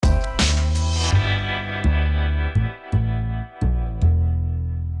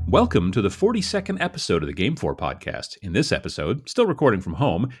Welcome to the 42nd episode of the Game 4 podcast. In this episode, still recording from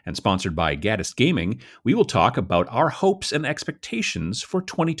home and sponsored by Gaddis Gaming, we will talk about our hopes and expectations for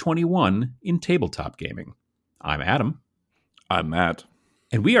 2021 in tabletop gaming. I'm Adam. I'm Matt.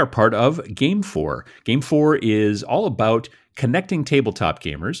 And we are part of Game 4. Game 4 is all about connecting tabletop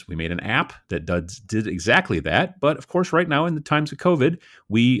gamers. We made an app that did exactly that. But of course, right now in the times of COVID,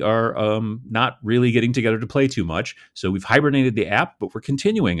 we are not really getting together to play too much. So we've hibernated the app, but we're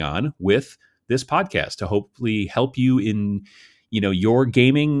continuing on with this podcast to hopefully help you in your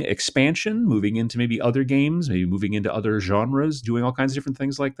gaming expansion, moving into maybe other games, maybe moving into other genres, doing all kinds of different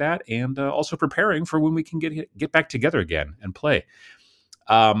things like that, and also preparing for when we can get back together again and play.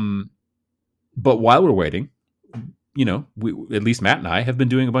 But while we're waiting, we, at least Matt and I, have been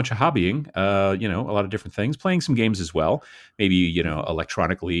doing a bunch of hobbying, a lot of different things, playing some games as well, maybe,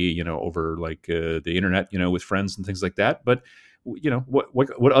 electronically, over like the internet, with friends and things like that. But,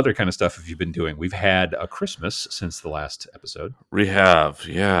 what other kind of stuff have you been doing? We've had a Christmas since the last episode. We have,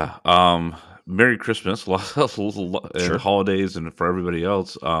 yeah. Merry Christmas, and holidays, and for everybody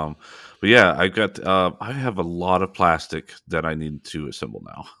else. But yeah, I have a lot of plastic that I need to assemble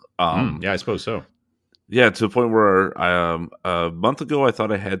now. Yeah, I suppose so. Yeah, to the point where a month ago I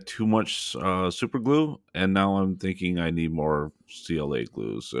thought I had too much super glue, and now I'm thinking I need more CLA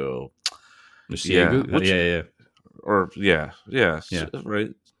glue. So CA glue? Yeah. Right.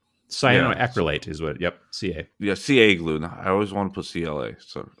 Cyanoacrylate is what. Yep, CA. Yeah, CA glue. I always want to put CLA.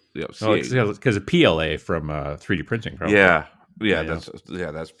 So yeah, CA. Because of PLA from 3D printing. Probably. Yeah.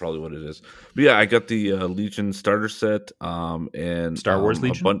 That's probably what it is. But yeah, I got the Legion starter set, and Star Wars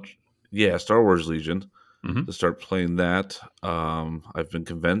Legion. Star Wars Legion. Mm-hmm. To start playing that. I've been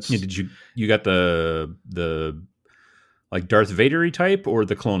convinced. Yeah, did you got the like Darth Vader-y type or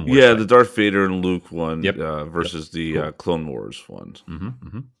the Clone Wars? Yeah, type? the Darth Vader and Luke one. Yep. Versus the Clone Wars one. Mm-hmm.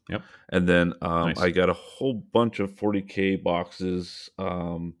 Mm-hmm. Yep. And then Nice. I got a whole bunch of 40K boxes.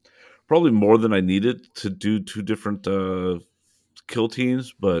 Probably more than I needed to do two different kill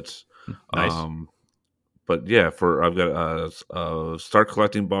teams, but nice. But yeah, I've got a start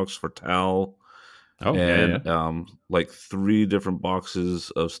collecting box for Tal. Oh, and like 3 different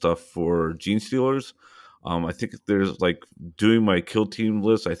boxes of stuff for Gene Stealers. I think there's like doing my kill team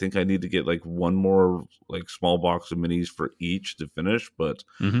list. I think I need to get like one more like small box of minis for each to finish. But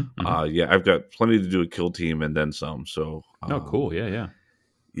I've got plenty to do a kill team and then some. So cool.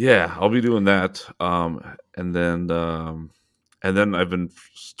 Yeah, I'll be doing that. And then I've been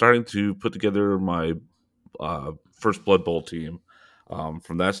starting to put together my first Blood Bowl team.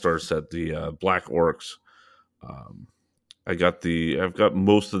 From that starter set, the Black Orcs. I've got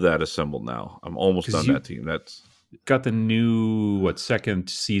most of that assembled now. I'm almost done that team. That's got the new second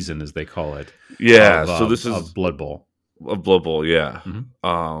season, as they call it. Yeah, so this is of Blood Bowl. Of Blood Bowl, yeah.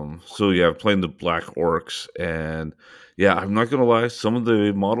 Mm-hmm. So yeah, I'm playing the Black Orcs, and yeah, I'm not gonna lie, some of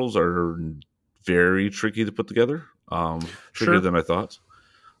the models are very tricky to put together. Trickier than I thought.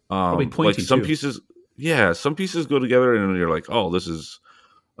 Probably pointy like some too. pieces. Yeah, some pieces go together and you're like, oh, this is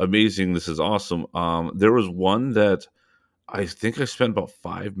amazing. This is awesome. There was one that I think I spent about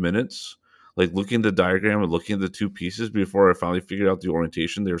 5 minutes like looking at the diagram and looking at the two pieces before I finally figured out the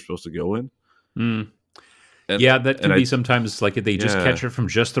orientation they were supposed to go in. That can be sometimes like they just catch it from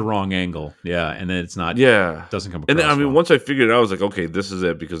just the wrong angle. Yeah, and then it's not. Yeah, doesn't come across. And I mean, well. once I figured it out, I was like, okay, this is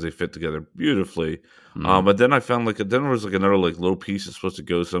it because they fit together beautifully. But then I found then there was like another like little piece that's supposed to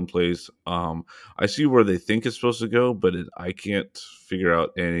go someplace. I see where they think it's supposed to go, but I can't figure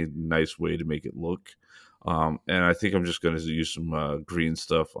out any nice way to make it look. And I think I'm just going to use some green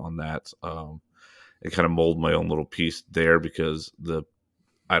stuff on that and kind of mold my own little piece there because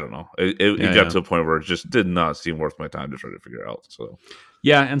I don't know. It got to a point where it just did not seem worth my time to try to figure out. So,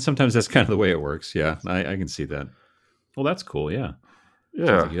 yeah, and sometimes that's kind of the way it works. Yeah, I can see that. Well, that's cool. Yeah.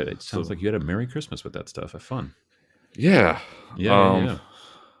 It sounds like you had a Merry Christmas with that stuff. Have fun. Yeah. Yeah.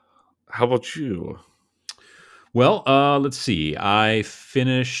 How about you? Well, let's see. I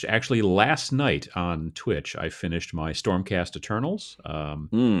finished actually last night on Twitch. I finished my Stormcast Eternals.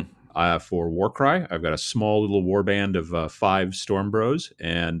 For Warcry, I've got a small little warband of 5 Storm Bros,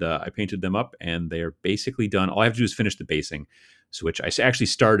 and I painted them up, and they're basically done. All I have to do is finish the basing, which I actually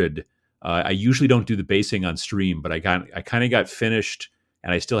started. I usually don't do the basing on stream, but I kind of got finished,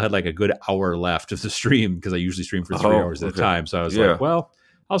 and I still had like a good hour left of the stream because I usually stream for 3 hours at a time. So I was like, well,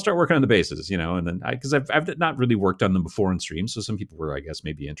 I'll start working on the bases, and then because I've not really worked on them before in stream, so some people were, I guess,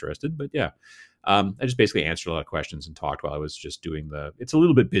 maybe interested, but yeah. I just basically answered a lot of questions and talked while I was just doing it's a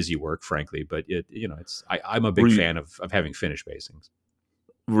little bit busy work, frankly, but I'm a big fan of having finished basings.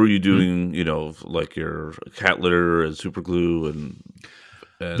 Were you doing, like your cat litter and super glue and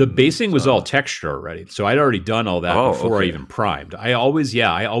The basing was all texture already, so I'd already done all that before I even primed. I always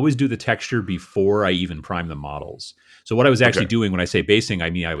do the texture before I even prime the models. So what I was actually doing when I say basing, I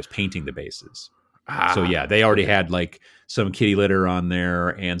mean I was painting the bases. So yeah, they already had like some kitty litter on there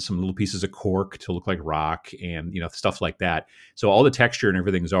and some little pieces of cork to look like rock and stuff like that. So all the texture and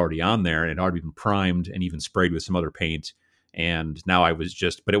everything was already on there and it had already been primed and even sprayed with some other paint. And now I was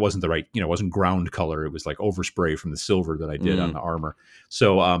but it wasn't the right, it wasn't ground color. It was like overspray from the silver that I did on the armor.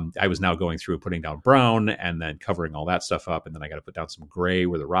 So I was now going through and putting down brown and then covering all that stuff up. And then I got to put down some gray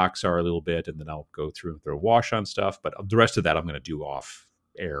where the rocks are a little bit. And then I'll go through and throw a wash on stuff. But the rest of that I'm going to do off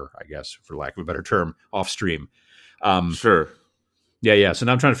air, I guess, for lack of a better term, off stream. Sure. Yeah. So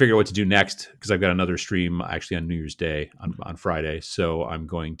now I'm trying to figure out what to do next because I've got another stream actually on New Year's Day on Friday. So I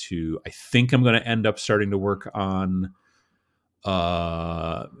think I'm going to end up starting to work on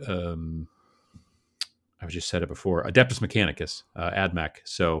I've just said it before, Adeptus Mechanicus, AdMech.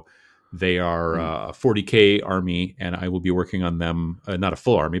 So they are a 40K army, and I will be working on them, not a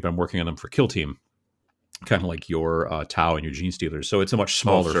full army, but I'm working on them for Kill Team, kind of like your Tau and your Gene Stealers. So it's a much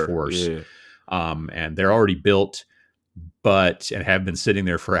smaller force. Yeah. And they're already built, and have been sitting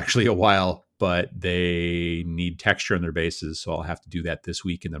there for actually a while, but they need texture on their bases. So I'll have to do that this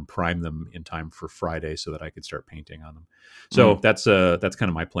week and then prime them in time for Friday so that I can start painting on them. So that's kind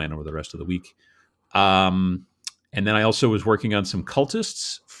of my plan over the rest of the week. And then I also was working on some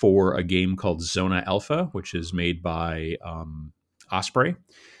cultists for a game called Zona Alpha, which is made by Osprey,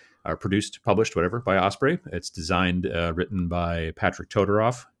 produced, published, whatever, by Osprey. It's designed, written by Patrick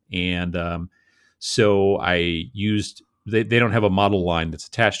Todorov. And so I used... They don't have a model line that's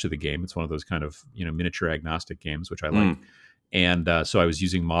attached to the game. It's one of those kind of miniature agnostic games, which I like. And so I was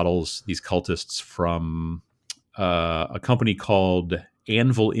using models, these cultists from a company called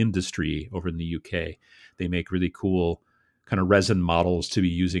Anvil Industry over in the UK. They make really cool kind of resin models to be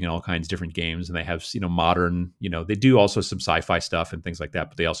using in all kinds of different games. And they have modern. They do also some sci-fi stuff and things like that.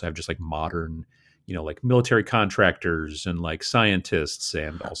 But they also have just like modern, like military contractors and like scientists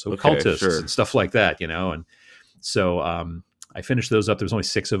and also cultists and stuff like that. And so I finished those up. There was only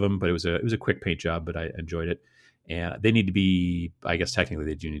 6 of them, but it was a quick paint job, but I enjoyed it. And they need to be, I guess technically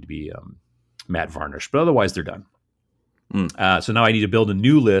they do need to be matte varnished, but otherwise they're done. So now I need to build a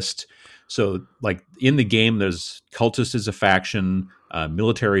new list. So like in the game, there's cultists as a faction,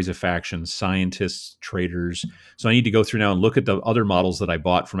 military as a faction, scientists, traders. So I need to go through now and look at the other models that I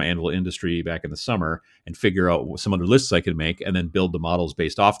bought from Anvil Industry back in the summer and figure out some other lists I could make and then build the models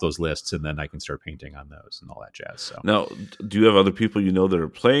based off those lists. And then I can start painting on those and all that jazz. So now, do you have other people that are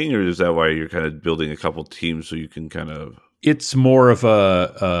playing, or is that why you're kind of building a couple teams so you can kind of... It's more of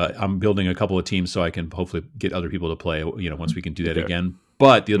I'm building a couple of teams so I can hopefully get other people to play, once we can do that again.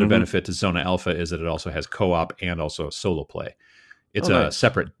 But the other benefit to Zona Alpha is that it also has co-op and also solo play. It's a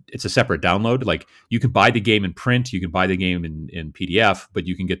separate download. Like you can buy the game in print, you can buy the game in PDF, but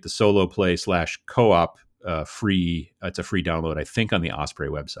you can get the solo play / co-op free. It's a free download, I think, on the Osprey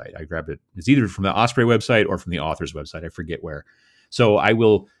website. I grabbed it. It's either from the Osprey website or from the author's website. I forget where. So I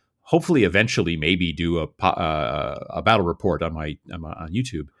will hopefully eventually maybe do a battle report on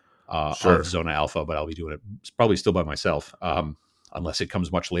YouTube of Zona Alpha, but I'll be doing it probably still by myself. Unless it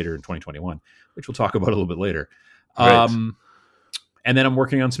comes much later in 2021, which we'll talk about a little bit later. Right. And then I'm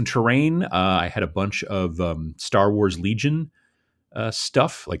working on some terrain. I had a bunch of Star Wars Legion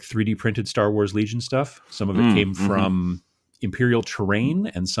stuff, like 3D printed Star Wars Legion stuff. Some of it came from Imperial Terrain,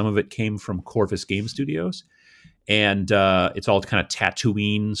 and some of it came from Corvus Game Studios. And it's all kind of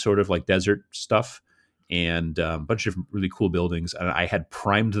Tatooine, sort of like desert stuff. And a bunch of really cool buildings. And I had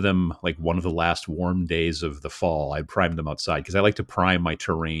primed them like one of the last warm days of the fall. I primed them outside because I like to prime my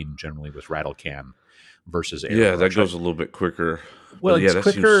terrain generally with rattle can versus air. Yeah, that goes a little bit quicker. Well, yeah, that's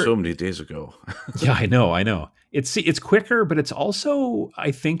quicker. So many days ago. Yeah, I know. It's quicker, but it's also,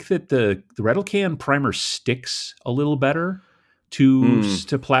 I think that the rattle can primer sticks a little better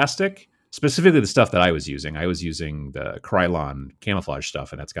to plastic. Specifically the stuff that I was using. I was using the Krylon camouflage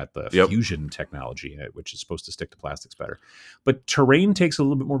stuff, and that's got the fusion technology in it, which is supposed to stick to plastics better. But terrain takes a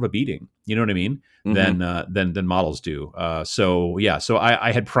little bit more of a beating, you know what I mean, than models do. So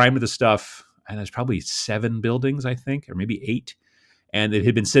I had primed the stuff, and there's probably 7 buildings, I think, or maybe 8. And it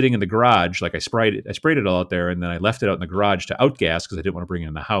had been sitting in the garage. Like I sprayed it all out there, and then I left it out in the garage to outgas because I didn't want to bring it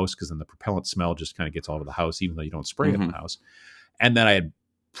in the house because then the propellant smell just kind of gets all over the house, even though you don't spray it in the house. And then I had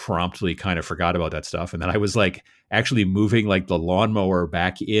promptly kind of forgot about that stuff. And then I was like actually moving like the lawnmower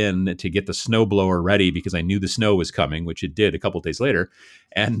back in to get the snow blower ready because I knew the snow was coming, which it did a couple of days later.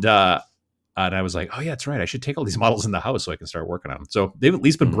 And And I was like, oh yeah, that's right. I should take all these models in the house so I can start working on them. So they've at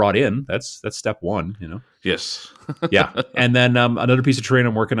least been brought in. That's step one, you know? Yes. Yeah. And then another piece of terrain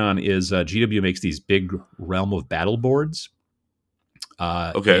I'm working on is GW makes these big Realm of Battle boards.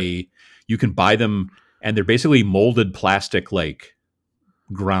 Okay. You can buy them, and they're basically molded plastic like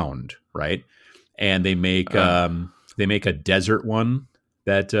ground, right? And they make a desert one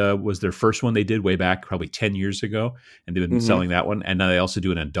that was their first one they did way back probably 10 years ago, and they've been selling that one. And now they also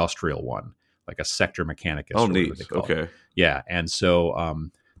do an industrial one, like a Sector Mechanicus. Oh, neat. Okay. Yeah. And so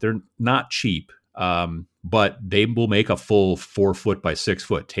they're not cheap, but they will make a full 4 foot by 6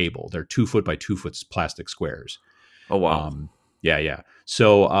 foot table. They're 2 foot by 2 foot plastic squares. Oh, wow. Yeah.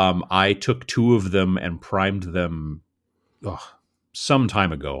 So I took 2 of them and primed them some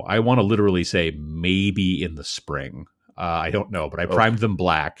time ago. I want to literally say maybe in the spring. I don't know, but I primed them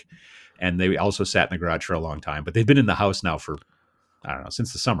black, and they also sat in the garage for a long time. But they've been in the house now for, I don't know,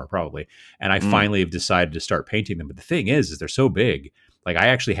 since the summer probably. And I finally have decided to start painting them. But the thing is they're so big. Like I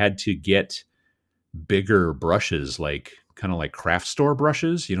actually had to get bigger brushes, like kind of like craft store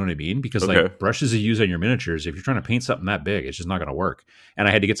brushes. You know what I mean? Because like brushes you use on your miniatures, if you're trying to paint something that big, it's just not going to work. And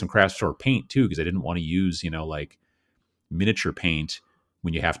I had to get some craft store paint too, because I didn't want to use, like miniature paint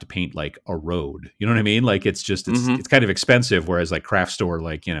when you have to paint like a road. You know what I mean? Like it's it's kind of expensive. Whereas like craft store,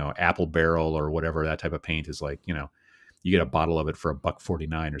 like, Apple Barrel or whatever, that type of paint is like, you get a bottle of it for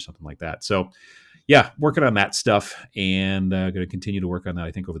 $1.49 or something like that. So yeah, working on that stuff, and going to continue to work on that,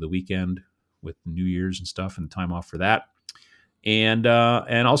 I think, over the weekend with New Year's and stuff and time off for that. And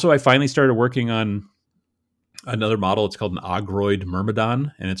also I finally started working on another model. It's called an Ogroid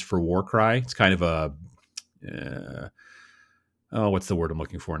Myrmidon, and it's for Warcry. It's kind of a, what's the word I'm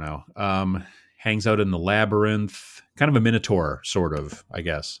looking for now? Hangs out in the labyrinth, kind of a minotaur, sort of, I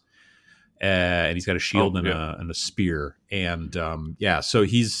guess. And he's got a shield and a spear. And so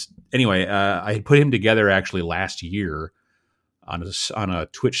I had put him together actually last year on a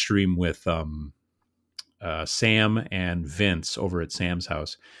Twitch stream with Sam and Vince over at Sam's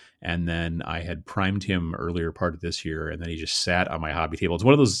house. And then I had primed him earlier part of this year, and then he just sat on my hobby table. It's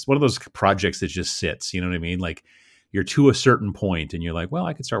one of those projects that just sits, you know what I mean? Like you're to a certain point and you're like, well,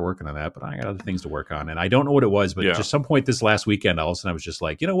 I could start working on that, but I got other things to work on. And I don't know what it was, but just some point this last weekend, all of a sudden I was just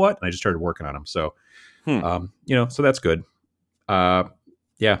like, you know what? And I just started working on him. So, so that's good. But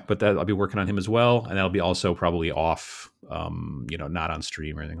I'll be working on him as well. And that'll be also probably off, not on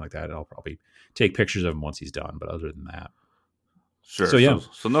stream or anything like that. I'll probably take pictures of him once he's done. But other than that. Sure. So, yeah.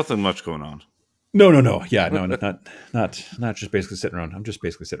 So nothing much going on. No. Yeah, no, not just basically sitting around. I'm just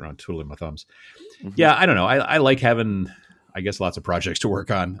basically sitting around twiddling my thumbs. Mm-hmm. Yeah, I don't know. I like having, I guess, lots of projects to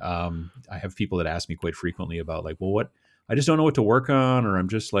work on. I have people that ask me quite frequently about like, well, I just don't know what to work on, or I'm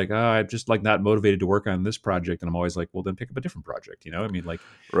just like, I'm just like not motivated to work on this project. And I'm always like, well, then pick up a different project. I mean, like,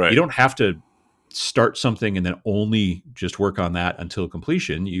 you don't have to start something and then only just work on that until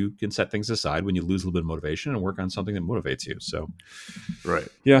completion. You can set things aside when you lose a little bit of motivation and work on something that motivates you. So,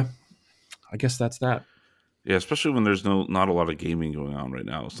 yeah, I guess that's that. Yeah, especially when there's not a lot of gaming going on right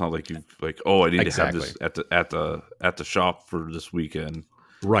now. It's not like you've like, I need to have this at the shop for this weekend.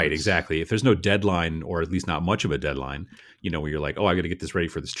 Right, exactly. If there's no deadline, or at least not much of a deadline, where you're like, I got to get this ready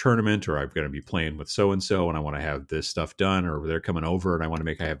for this tournament, or I'm going to be playing with so-and-so and I want to have this stuff done, or they're coming over and I want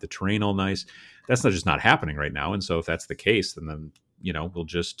to have the terrain all nice. That's not happening right now. And so if that's the case, then we'll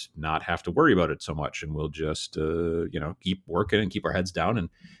just not have to worry about it so much. And we'll just, keep working and keep our heads down and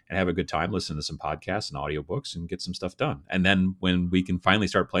have a good time, listen to some podcasts and audiobooks and get some stuff done. And then when we can finally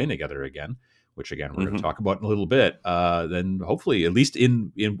start playing together again, which again, we're going to talk about in a little bit, then hopefully, at least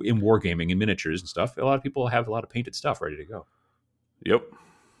in wargaming and miniatures and stuff, a lot of people have a lot of painted stuff ready to go. Yep.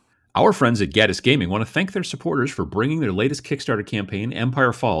 Our friends at Gaddis Gaming want to thank their supporters for bringing their latest Kickstarter campaign,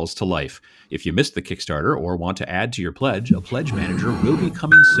 Empire Falls, to life. If you missed the Kickstarter or want to add to your pledge, a pledge manager will be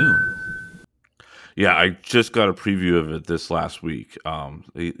coming soon. Yeah, I just got a preview of it this last week.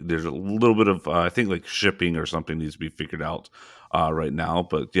 There's a little bit of, I think, like shipping or something needs to be figured out right now.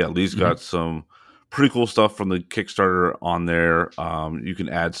 But yeah, Lee's got some pretty cool stuff from the Kickstarter on there. You can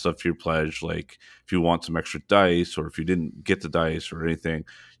add stuff to your pledge, like if you want some extra dice, or if you didn't get the dice or anything,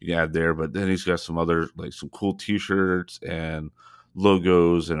 you can add there. But then he's got some other, like some cool T-shirts and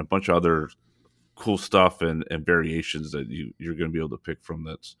logos and a bunch of other cool stuff and variations that you're going to be able to pick from.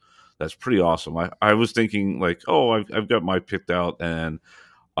 That's pretty awesome. I was thinking like, I've got my picked out, and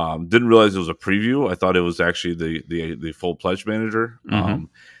didn't realize it was a preview. I thought it was actually the full pledge manager,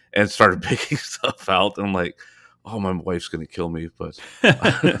 and started picking stuff out. And I'm like, my wife's going to kill me, but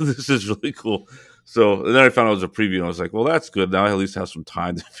this is really cool. So then I found out it was a preview, and I was like, well, that's good. Now I at least have some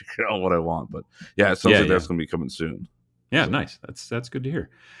time to figure out what I want. But yeah, it sounds like that's going to be coming soon. Yeah, nice. That's good to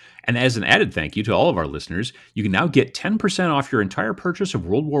hear. And as an added thank you to all of our listeners, you can now get 10% off your entire purchase of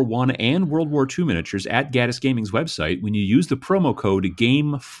World War I and World War II miniatures at Gaddis Gaming's website when you use the promo code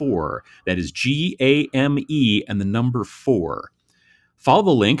GAME4. That is GAME and the number 4. Follow the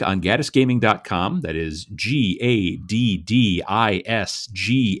link on gaddisgaming.com. That is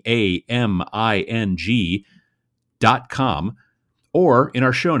GADDISGAMING.com, or in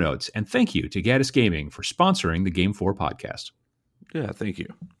our show notes. And thank you to Gaddis Gaming for sponsoring the Game 4 podcast. Yeah, thank you.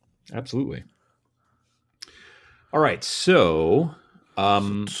 Absolutely. All right, so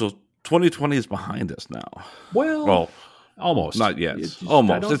 2020 is behind us now. Well, almost. Not yet.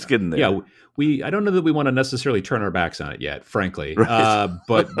 Almost. It's getting there. Yeah, I don't know that we want to necessarily turn our backs on it yet, frankly. Right.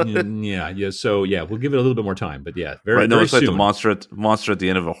 But yeah. So yeah, we'll give it a little bit more time. But yeah, very no, very it's soon. Like the monster at the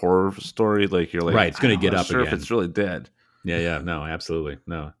end of a horror story. Like you're like, right, it's going to get up sure again. If it's really dead. Yeah. No, absolutely.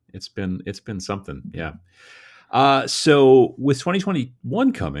 No, it's been something. Yeah. So with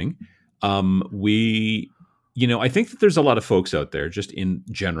 2021 coming, I think that there's a lot of folks out there just in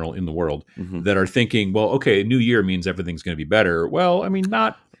general in the world that are thinking, well, okay, new year means everything's going to be better. Well, I mean,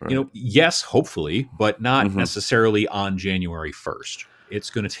 not, yes, hopefully, but not necessarily on January 1st. It's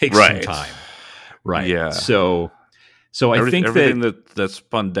going to take some time. Right. Yeah. So I think everything that's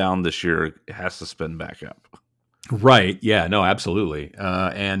spun down this year has to spin back up. Right. Yeah. No. Absolutely.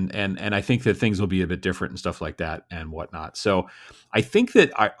 And I think that things will be a bit different and stuff like that and whatnot. So, I think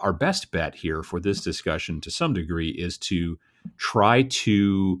that our best bet here for this discussion, to some degree, is to try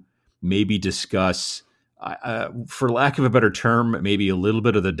to maybe discuss, for lack of a better term, maybe a little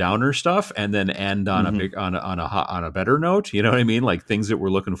bit of the downer stuff, and then end on a better note. You know what I mean? Like things that we're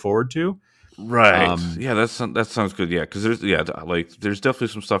looking forward to. Right. Yeah. that sounds good. Yeah. Because there's definitely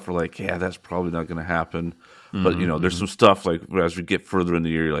some stuff where like, yeah, that's probably not going to happen. But there's some stuff like as we get further in the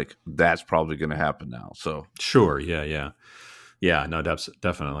year, you're like that's probably going to happen now. So sure, yeah. No,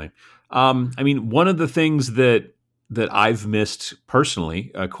 definitely. I mean, one of the things that I've missed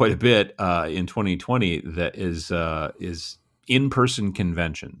personally quite a bit in 2020 that is in-person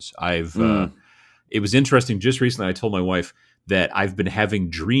conventions. It was interesting. Just recently, I told my wife that I've been having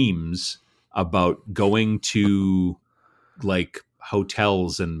dreams about going to like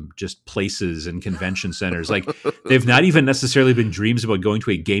hotels and just places and convention centers. Like they've not even necessarily been dreams about going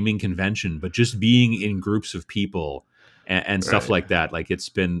to a gaming convention, but just being in groups of people and stuff like that. Like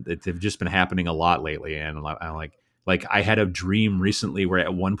they've just been happening a lot lately. And I'm like I had a dream recently where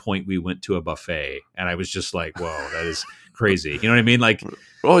at one point we went to a buffet and I was just like, whoa, that is crazy. You know what I mean? Like,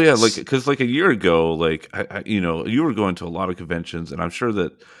 oh yeah. Like, cause like a year ago, like, you were going to a lot of conventions and I'm sure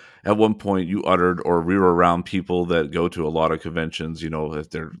that at one point you uttered, or we were around people that go to a lot of conventions, if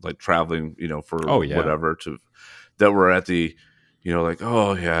they're like traveling, for whatever that were at the, like,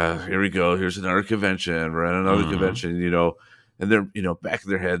 oh yeah, here we go. Here's another convention. We're at another convention, and they're, back in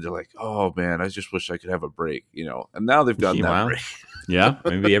their head, they're like, oh man, I just wish I could have a break, and now they've gotten that break. Yeah.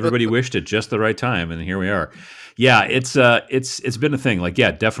 Maybe everybody wished at just the right time. And here we are. Yeah. It's been a thing. Like, yeah,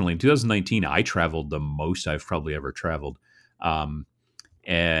 definitely. In 2019, I traveled the most I've probably ever traveled.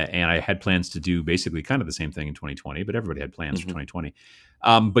 And I had plans to do basically kind of the same thing in 2020, but everybody had plans for 2020.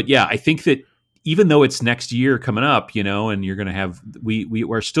 But yeah, I think that even though it's next year coming up, and you're going to have,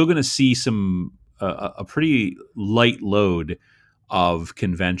 we're still going to see some, a pretty light load of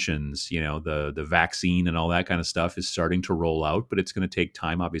conventions, the vaccine and all that kind of stuff is starting to roll out, but it's going to take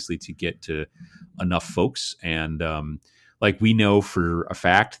time, obviously, to get to enough folks. And, like we know for a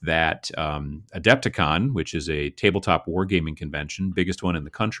fact that Adepticon, which is a tabletop wargaming convention, biggest one in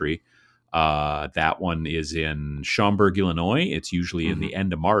the country, that one is in Schaumburg, Illinois. It's usually in the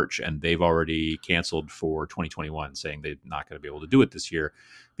end of March, and they've already canceled for 2021, saying they're not going to be able to do it this year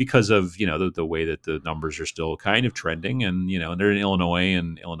because of the way that the numbers are still kind of trending, and and they're in Illinois,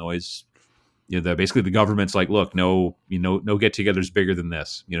 and Illinois is basically the government's like, look, no get-togethers bigger than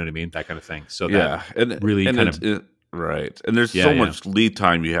this. You know what I mean? That kind of thing. So yeah, that really kind of. Right. And there's so much lead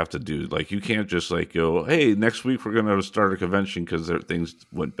time you have to do. Like, you can't just like go, hey, next week we're going to start a convention because things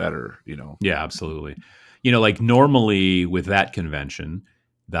went better, Yeah, absolutely. Like normally with that convention,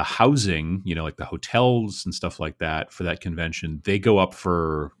 the housing, like the hotels and stuff like that for that convention, they go up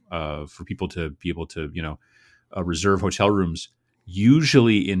for people to be able to, reserve hotel rooms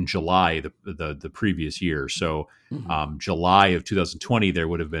usually in July, the previous year. So July of 2020, there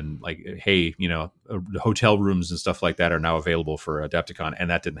would have been like, hey, the hotel rooms and stuff like that are now available for Adepticon. And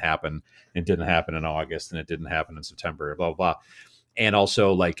that didn't happen. It didn't happen in August, and it didn't happen in September, blah, blah, blah. And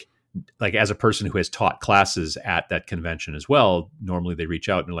also like as a person who has taught classes at that convention as well, normally they reach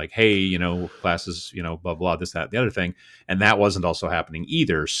out and they're like, hey, classes, blah, blah, this, that, the other thing. And that wasn't also happening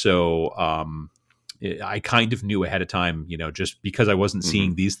either. So, I kind of knew ahead of time, just because I wasn't Mm-hmm.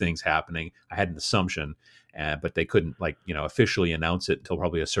 seeing these things happening. I had an assumption, but they couldn't officially announce it until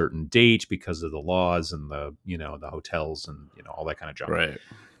probably a certain date because of the laws and the hotels and all that kind of junk. Right.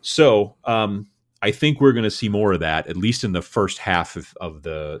 So I think we're going to see more of that, at least in the first half of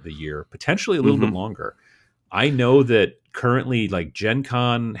the year, potentially a little bit longer. I know that currently, like, Gen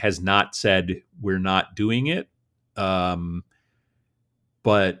Con has not said we're not doing it.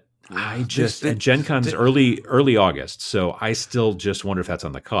 But I just and Gen Con's early August, so I still just wonder if that's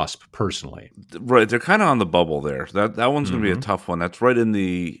on the cusp personally. Right, they're kind of on the bubble there. That one's going to be a tough one. That's right in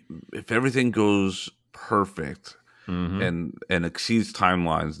the if everything goes perfect and exceeds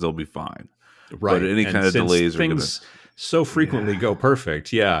timelines, they'll be fine. Right, but any kind of delays are going to so frequently go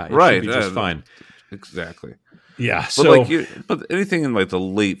perfect. Yeah, it right, should be just fine. Exactly. Yeah, but anything in like the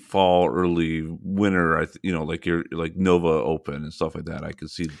late fall, early winter, like Nova Open and stuff like that, I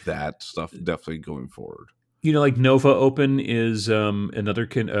could see that stuff definitely going forward. Like Nova Open is another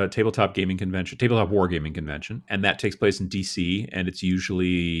tabletop gaming convention, tabletop wargaming convention, and that takes place in DC, and it's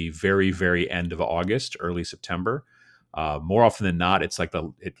usually very, very end of August, early September. More often than not, it's like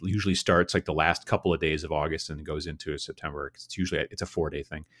it usually starts like the last couple of days of August and goes into September. It's usually a 4-day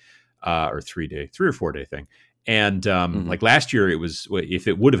thing, or 3 or 4 day thing. And like last year, it was, if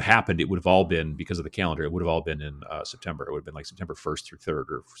it would have happened, it would have all been, because of the calendar, it would have all been in September. It would have been like September 1st through 3rd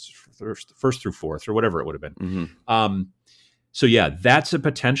or 1st through 4th or whatever it would have been. So yeah, that's a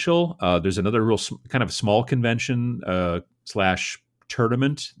potential. There's another real kind of small convention /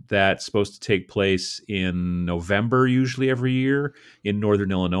 tournament that's supposed to take place in November, usually every year in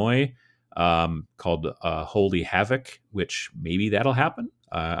Northern Illinois, called Holy Havoc, which maybe that'll happen.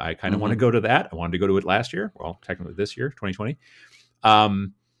 I kind of want to go to that. I wanted to go to it last year. Well, technically this year, 2020.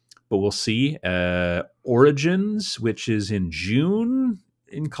 But we'll see. Origins, which is in June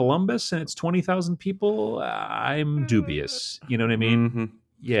in Columbus, and it's 20,000 people. I'm dubious. You know what I mean?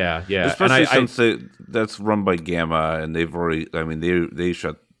 Yeah. Especially since that's run by Gamma, and they've already. I mean, they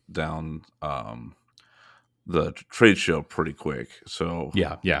shut down the trade show pretty quick. So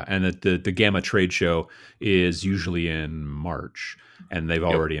yeah, and the Gamma trade show is usually in March, and they've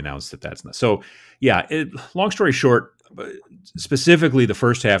already announced that's not. So yeah, long story short, specifically the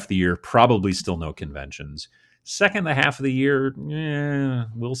first half of the year, probably still no conventions. Second half of the year,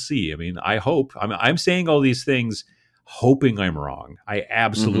 we'll see. I mean, I hope. I'm saying all these things hoping I'm wrong. I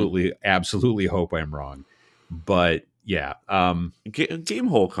absolutely hope I'm wrong. But yeah,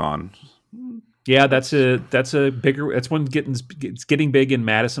 Gamehole Con. Yeah, that's a bigger. That's one it's getting big in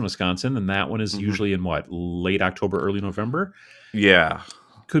Madison, Wisconsin, and that one is usually in late October, early November. Yeah,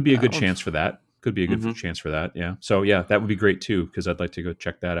 could be a good chance for that. Could be a good chance for that. Yeah. So yeah, that would be great too, because I'd like to go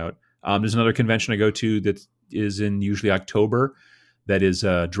check that out. There's another convention I go to that is in usually October. That is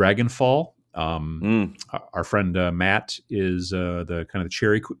Dragonfall. Our friend Matt is the kind of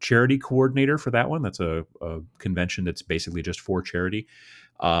the charity coordinator for that one. That's a convention that's basically just for charity.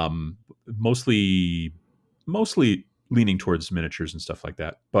 Mostly leaning towards miniatures and stuff like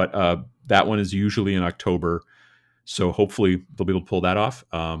that. But that one is usually in October. So hopefully they'll be able to pull that off.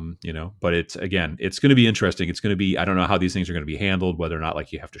 But it's going to be interesting. It's going to be, I don't know how these things are going to be handled, whether or not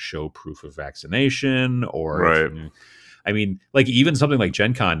like you have to show proof of vaccination or, right. I mean, like even something like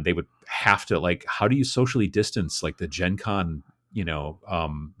Gen Con, they would have to like, how do you socially distance like the Gen Con,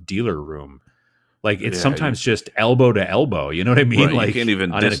 dealer room? Like it's sometimes just elbow to elbow. You know what I mean? Right, like you can't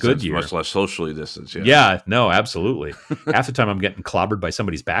even on a good year, much less socially distance. Yeah, no, absolutely. Half the time I'm getting clobbered by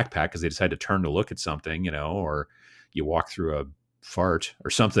somebody's backpack because they decide to turn to look at something, or you walk through a fart or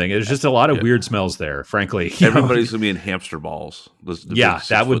something. There's just a lot of weird smells there, frankly. Everybody's gonna be in hamster balls.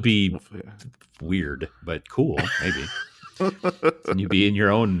 That would be weird, but cool, maybe. And you'd be in your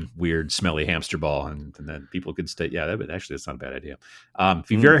own weird, smelly hamster ball, and then people could stay. Yeah, that's not a bad idea. It'd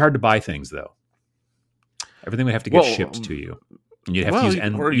be very hard to buy things though. Everything would have to get shipped to you. And you'd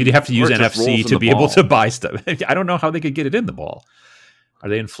have to use NFC to be able to buy stuff. I don't know how they could get it in the ball. Are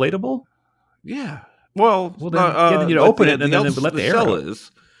they inflatable? Yeah. Well, then you'd open it and then let the air shell out. is.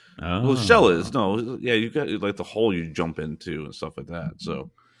 Oh. Well, the shell is you got like the hole you jump into and stuff like that.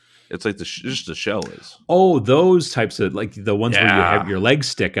 So it's like just the shell is. Oh, those types of like the ones where you have your legs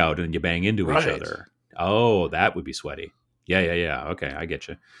stick out and you bang into each other. Oh, that would be sweaty. Yeah. Okay, I get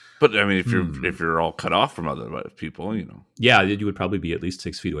you. But I mean, if you're all cut off from other people, yeah, you would probably be at least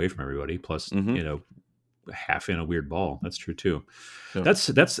 6 feet away from everybody. Plus, half in a weird ball. That's true too. Yeah.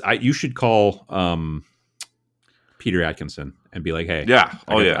 You should call Peter Atkinson and be like, hey,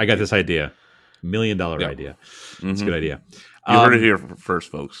 I got this idea, $1 million idea. It's a good idea. You heard it here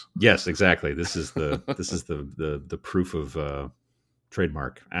first, folks. Yes, exactly. This is the proof of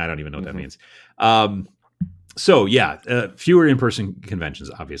trademark. I don't even know what that means. So yeah, fewer in-person conventions,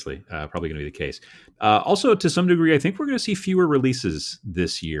 obviously, probably going to be the case. Also, to some degree, I think we're going to see fewer releases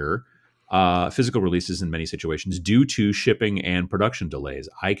this year, physical releases in many situations, due to shipping and production delays.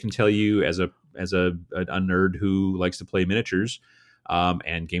 I can tell you, as a nerd who likes to play miniatures,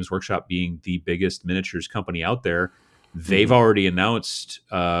 and Games Workshop being the biggest miniatures company out there, they've already announced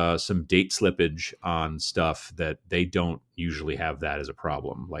some date slippage on stuff that they don't usually have that as a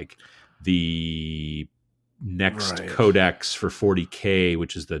problem, like the next codex for 40K,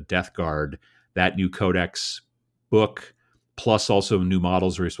 which is the Death Guard, that new codex book, plus also new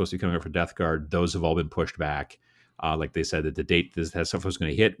models were supposed to be coming out for Death Guard. Those have all been pushed back. Like they said that the date that stuff was going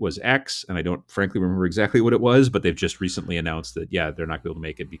to hit was X, and I don't frankly remember exactly what it was, but they've just recently announced that, yeah, they're not going to be able to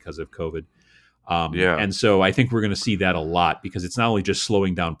make it because of COVID. And so I think we're going to see that a lot, because it's not only just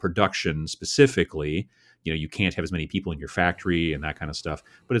slowing down production specifically, you can't have as many people in your factory and that kind of stuff,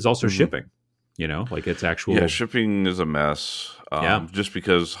 but it's also shipping. Like it's actual... Yeah, shipping is a mess. Just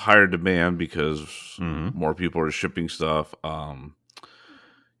because higher demand, because more people are shipping stuff.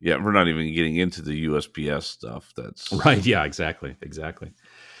 Yeah, we're not even getting into the USPS stuff. That's right. Yeah, exactly.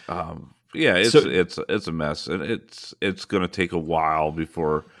 Yeah, it's a mess, and it's going to take a while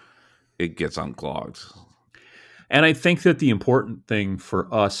before it gets unclogged. And I think that the important thing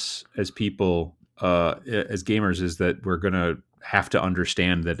for us as people, as gamers, is that we're going to have to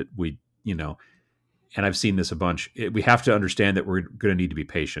understand that we, and I've seen this a bunch, we have to understand that we're going to need to be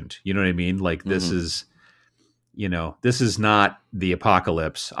patient. You know what I mean? Like this is, this is not the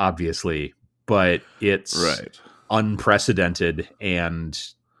apocalypse, obviously, but it's unprecedented. And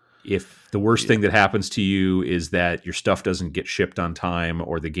if the worst thing that happens to you is that your stuff doesn't get shipped on time,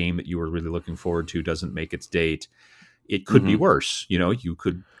 or the game that you were really looking forward to doesn't make its date, it could be worse. You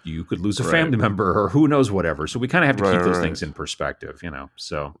could lose a family member, or who knows, whatever. So we kind of have to keep those things in perspective,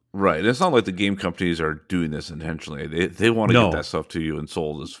 so. Right. It's not like the game companies are doing this intentionally. They want to get that stuff to you and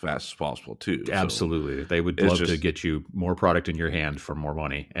sold as fast as possible too. Absolutely. So they would love to get you more product in your hand for more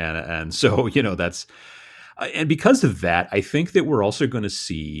money. And so, that's, and because of that, I think that we're also going to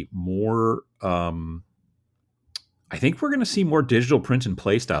see more, I think we're going to see more digital print and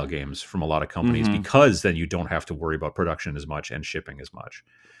play style games from a lot of companies, because then you don't have to worry about production as much and shipping as much.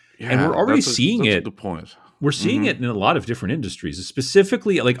 Yeah, and we're already seeing it. Good point. We're seeing it in a lot of different industries,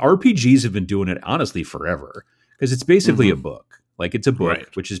 specifically like RPGs have been doing it honestly forever, because it's basically a book. Like it's a book,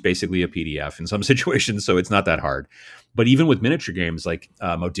 which is basically a PDF in some situations. So it's not that hard. But even with miniature games like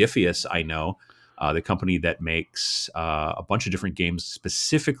Modiphius, I know the company that makes a bunch of different games.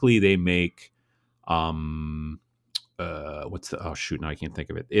 Specifically, they make now I can't think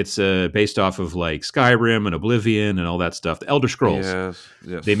of it. It's based off of like Skyrim and Oblivion and all that stuff. The Elder Scrolls.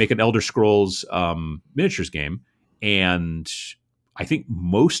 Yes. They make an Elder Scrolls miniatures game, and I think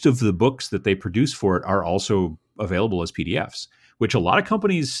most of the books that they produce for it are also available as PDFs, which a lot of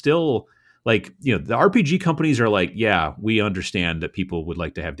companies still like. The RPG companies are like, yeah, we understand that people would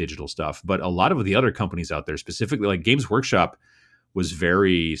like to have digital stuff, but a lot of the other companies out there, specifically like Games Workshop, was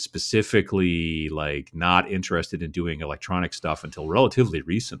very specifically like not interested in doing electronic stuff until relatively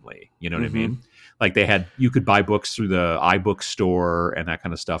recently. You know what I mean? Like you could buy books through the iBook store and that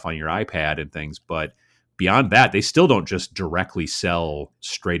kind of stuff on your iPad and things. But beyond that, they still don't just directly sell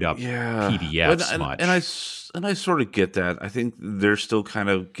straight up PDFs much. And I sort of get that. I think they're still kind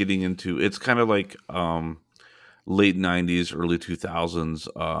of getting into, it's kind of like, late 90s, early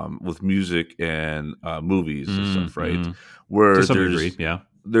 2000s with music and movies and stuff, right? Where to some degree,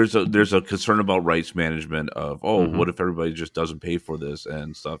 there's a concern about rights management of, what if everybody just doesn't pay for this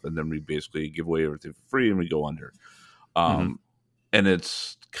and stuff, and then we basically give away everything for free and we go under. And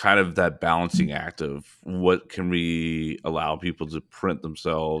it's kind of that balancing act of what can we allow people to print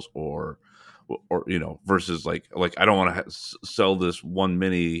themselves or versus like I don't want to sell this one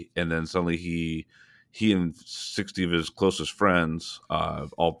mini and then suddenly he and 60 of his closest friends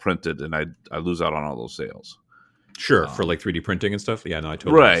all printed, and I lose out on all those sales. Sure, for like 3D printing and stuff. Yeah, no, I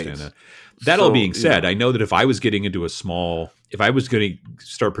totally understand that. That all being said, I know that if I was getting into if I was going to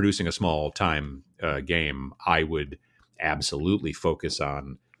start producing a small time game, I would absolutely focus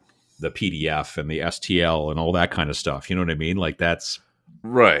on the PDF and the STL and all that kind of stuff. You know what I mean? Like that's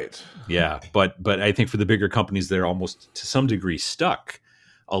right. Yeah, but I think for the bigger companies, they're almost to some degree stuck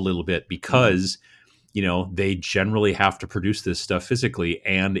a little bit because they generally have to produce this stuff physically,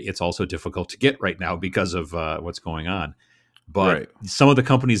 and it's also difficult to get right now because of what's going on. But some of the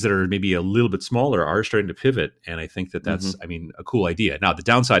companies that are maybe a little bit smaller are starting to pivot, and I think that that's, a cool idea. Now, the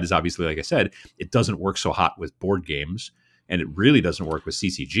downside is obviously, like I said, it doesn't work so hot with board games, and it really doesn't work with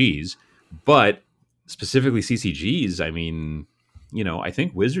CCGs. But specifically CCGs, I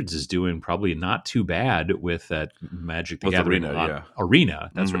think Wizards is doing probably not too bad with that Magic the With Gathering Arena, yeah.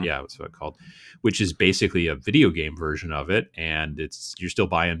 Arena. That's right. Hmm. Yeah, that's what it's called, which is basically a video game version of it, and you're still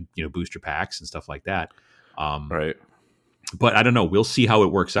buying booster packs and stuff like that. Right. But I don't know. We'll see how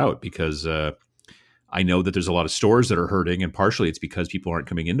it works out because I know that there's a lot of stores that are hurting, and partially it's because people aren't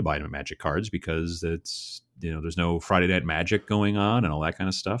coming in to buy Magic cards because it's there's no Friday Night Magic going on and all that kind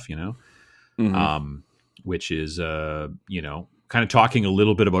of stuff. Hmm. Which is kind of talking a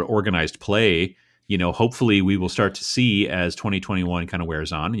little bit about organized play. Hopefully we will start to see as 2021 kind of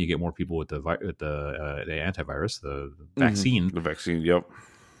wears on and you get more people with the antivirus, the vaccine. The vaccine, yep.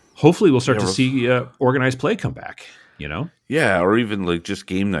 Hopefully we'll start to see organized play come back. Yeah, or even like just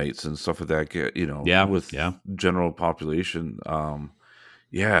game nights and stuff like that. With general population.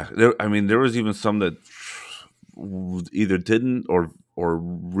 Yeah, there was even some that either didn't or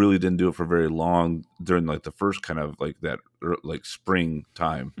really didn't do it for very long during like the first kind of like that like spring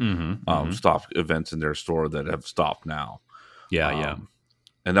time. Stop events in their store that have stopped now. Yeah.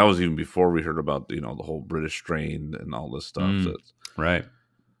 And that was even before we heard about the whole British strain and all this stuff. Right.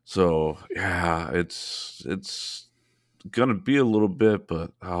 So yeah, it's gonna be a little bit,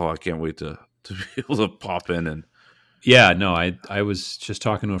 but I can't wait to be able to pop in and. Yeah, no, I was just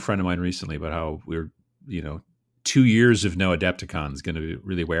talking to a friend of mine recently about how we're 2 years of no Adepticon is going to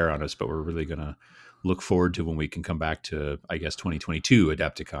really wear on us, but we're really going to look forward to when we can come back to, I guess, 2022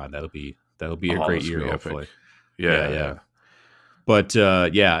 Adepticon. That'll be a great year, hopefully. Yeah. But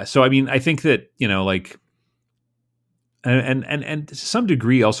so I mean, I think that like, and to some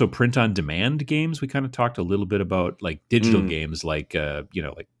degree, also print on demand games. We kind of talked a little bit about like digital games, like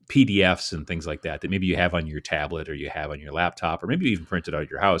like PDFs and things like that maybe you have on your tablet or you have on your laptop, or maybe you even print it out at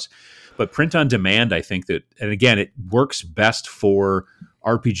your house. But print on demand, I think that, and again, it works best for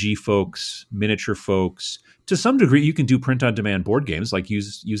RPG folks, miniature folks. To some degree, you can do print on demand board games, like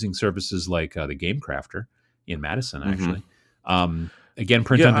using services like the Game Crafter in Madison, actually. Again,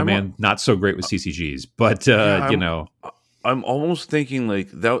 print on demand, not so great with CCGs, but I'm almost thinking like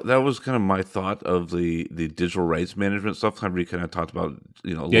that was kind of my thought of the digital rights management stuff kind of talked about a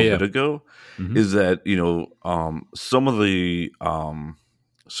little bit ago. Is that some of the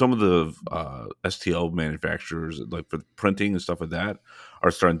STL manufacturers, like for printing and stuff like that,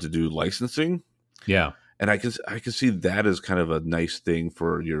 are starting to do licensing. Yeah. And I can see that as kind of a nice thing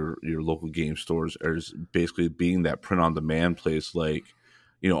for your local game stores, as basically being that print on demand place, like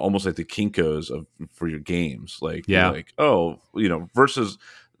almost like the Kinkos for your games, like versus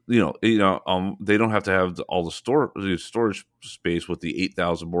they don't have to have all the storage space with the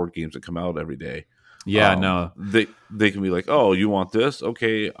 8,000 board games that come out every day. Yeah, no, they can be like, oh, you want this?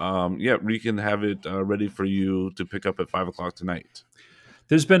 Okay, we can have it ready for you to pick up at 5:00 tonight.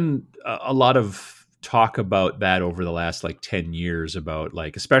 There's been a lot of talk about that over the last like 10 years about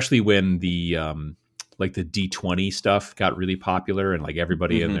like, especially when the like the D20 stuff got really popular and like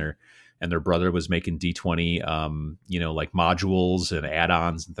everybody and their brother was making D20 like modules and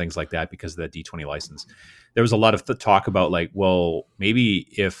add-ons and things like that because of that D20 license. There was a lot of talk about like, well, maybe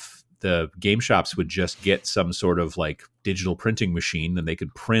if the game shops would just get some sort of like digital printing machine, then they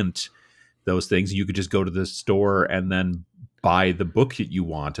could print those things. You could just go to the store and then buy the book that you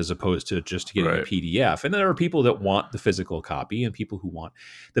want, as opposed to just getting a PDF. And there are people that want the physical copy and people who want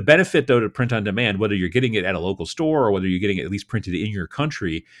the benefit, though, to print on demand, whether you're getting it at a local store or whether you're getting it at least printed in your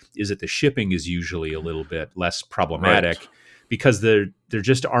country, is that the shipping is usually a little bit less problematic because there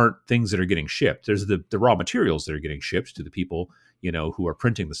just aren't things that are getting shipped. There's the raw materials that are getting shipped to the people, who are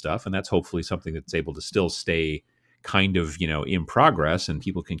printing the stuff. And that's hopefully something that's able to still stay kind of, in progress and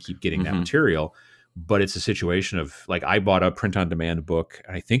people can keep getting that material. But it's a situation of like, I bought a print on demand book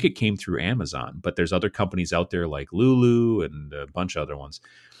and I think it came through Amazon, but there's other companies out there like Lulu and a bunch of other ones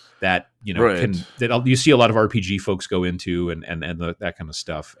that, that you see a lot of RPG folks go into and that kind of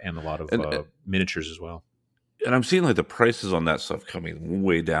stuff. And a lot of miniatures as well. And I'm seeing like the prices on that stuff coming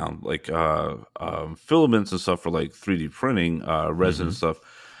way down, like filaments and stuff for like 3D printing, resin and stuff.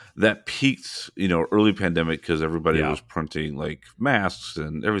 That peaked, early pandemic because everybody was printing like masks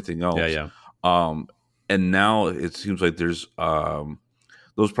and everything else. And now it seems like there's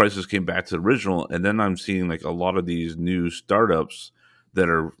those prices came back to the original, and then I'm seeing like a lot of these new startups that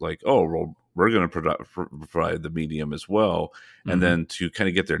are like, oh, well, we're going to provide the medium as well, and then to kind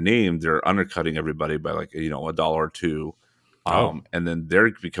of get their name, they're undercutting everybody by like $1 or $2, and then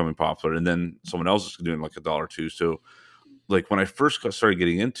they're becoming popular, and then someone else is doing like $1 or $2. So like when I first started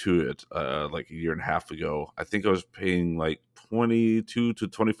getting into it, like a year and a half ago, I think I was paying like $22 to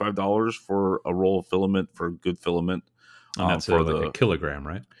 $25 for a roll of filament, for good filament. And that's for like a kilogram,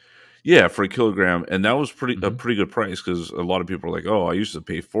 right? Yeah, for a kilogram, and that was a Hmm. pretty good price because a lot of people are like, "Oh, I used to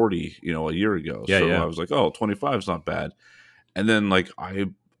pay 40, a year ago." Yeah, So I yeah. was like, "Oh, 25 is not bad." And then like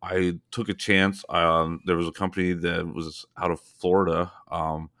I took a chance. There was a company that was out of Florida.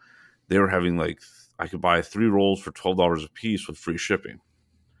 They were having like I could buy 3 rolls for $12 a piece with free shipping,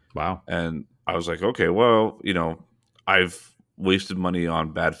 Wow. and I was like, okay, well, I've wasted money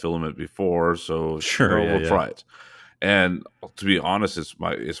on bad filament before, so Sure. Yeah, we'll yeah. try it. And to be honest, it's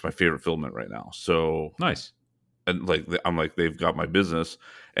my favorite filament right now. So Nice. and like I'm like they've got my business,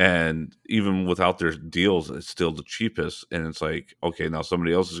 and even without their deals, it's still the cheapest. And it's like, okay, now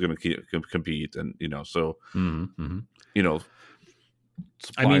somebody else is going to compete, and so Hmm. Hmm. you know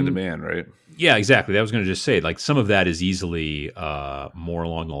I supply and mean, demand, right? yeah, exactly. I was going to just say, like, some of that is easily more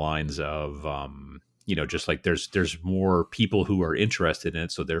along the lines of, just like there's more people who are interested in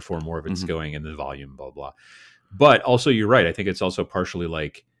it, so therefore more of it's Hmm. going in the volume, blah blah. But also, you're right. I think it's also partially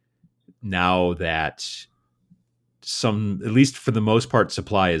like now that at least for the most part,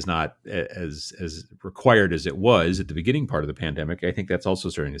 supply is not as required as it was at the beginning part of the pandemic. I think that's also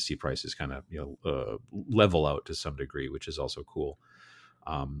starting to see prices kind of level out to some degree, which is also cool.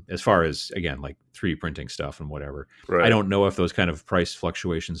 As far as, again, like 3D printing stuff and whatever, I Right. don't know if those kind of price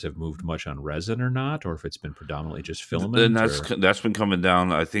fluctuations have moved much on resin or not, or if it's been predominantly just And filament. Or that's been coming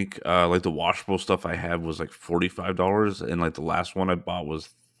down. I think like the washable stuff I had was like $45, and like the last one I bought was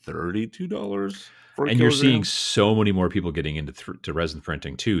 $32 for a and you're seeing kilogram. so many more people getting into to resin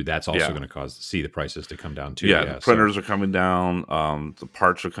printing too. That's also Yeah, going to see the prices to come down too. yeah. The Yeah. So, printers are coming down. The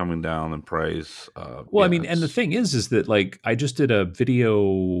parts are coming down in price. well, I Yeah, mean, and the it's thing is that, like, I just did a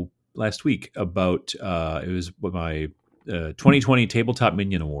video last week about it was with my 2020 Tabletop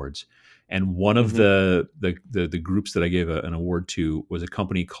Minion Awards, and one of hmm the groups that I gave an award to was a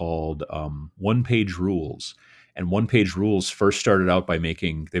company called One Page Rules. And One Page Rules first started out by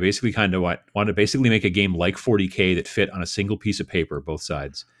they basically kind of wanted to basically make a game like 40K that fit on a single piece of paper, both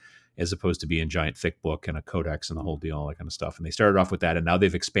sides, as opposed to being a giant thick book and a codex and the whole deal, all that kind of stuff. And they started off with that, and now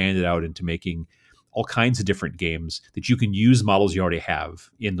they've expanded out into making all kinds of different games that you can use models you already have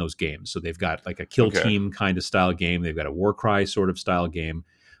in those games. So they've got like a Kill okay. Team kind of style game. They've got a Warcry sort of style game.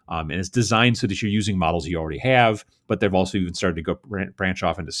 And it's designed so that you're using models you already have, but they've also even started to go branch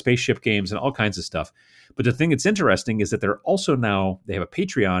off into spaceship games and all kinds of stuff. But the thing that's interesting is that they have a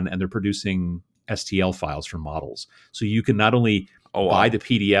Patreon, and they're producing STL files for models. So you can not only Oh buy wow. the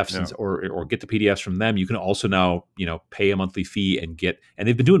PDFs Yeah. or get the PDFs from them, you can also now pay a monthly fee and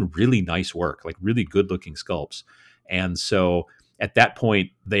they've been doing really nice work, like really good looking sculpts. And so at that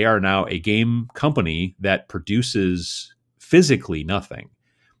point, they are now a game company that produces physically nothing.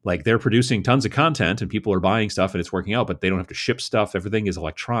 Like, they're producing tons of content and people are buying stuff and it's working out, but they don't have to ship stuff. Everything is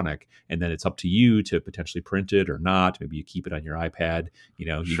electronic, and then it's up to you to potentially print it or not. Maybe you keep it on your iPad. You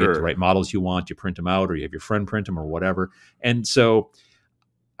get the Sure. right models you want, you print them out, or you have your friend print them or whatever. And so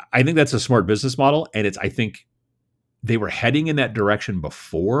I think that's a smart business model. And I think they were heading in that direction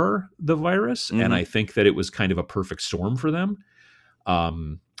before the virus. And I hmm think that it was kind of a perfect storm for them.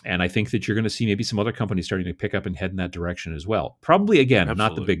 And I think that you're going to see maybe some other companies starting to pick up and head in that direction as well. Probably, again,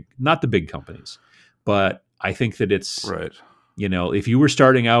 Absolutely. not the big companies, but I think that it's, Right. if you were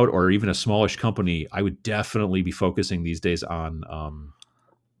starting out or even a smallish company, I would definitely be focusing these days on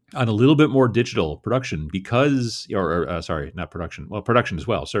a little bit more digital production because, sorry, not production. Well, production as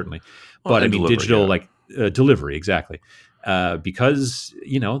well, certainly, Well, but I and mean delivery. digital, Yeah. like delivery, exactly. Because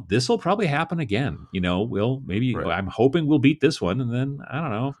this will probably happen again. Right. I'm hoping we'll beat this one, and then I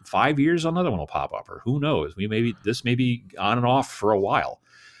don't know, 5 years another one will pop up, or who knows? This may be on and off for a while.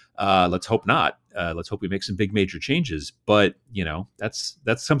 Let's hope not. Let's hope we make some big major changes. But that's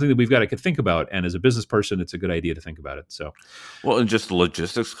something that we've got to think about. And as a business person, it's a good idea to think about it. So Well, and just the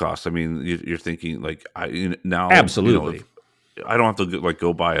logistics costs. I mean, you're thinking like now, if absolutely. I don't have to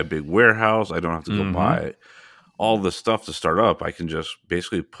go buy a big warehouse, I don't have to go Hmm. buy all this stuff to start up. I can just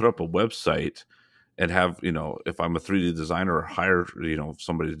basically put up a website and have, if I'm a 3D designer, or hire,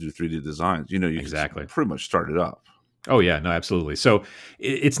 somebody to do 3D designs, you can Exactly. pretty much start it up. Oh yeah, no, absolutely. So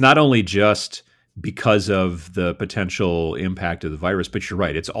it's not only just because of the potential impact of the virus, but you're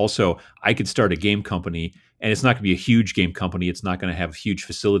right. It's also, I could start a game company, and it's not going to be a huge game company. It's not going to have huge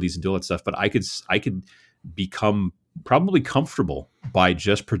facilities and do all that stuff. But I could become probably comfortable by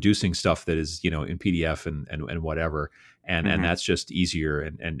just producing stuff that is in PDF and whatever, and Hmm that's just easier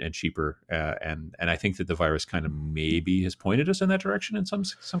and cheaper. And I think that the virus kind of maybe has pointed us in that direction in some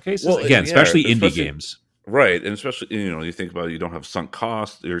cases. Well, Again, yeah, especially indie especially games. right, and especially you think about it, you don't have sunk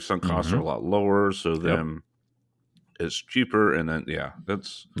costs. Your sunk costs are a Hmm. lot lower, so Yep. then it's cheaper, and then yeah,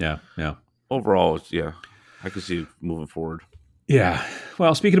 that's Yeah. Yeah. overall, it's, yeah, I can see moving forward. Yeah.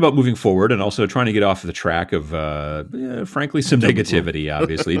 Well, speaking about moving forward and also trying to get off the track of, frankly, some negativity,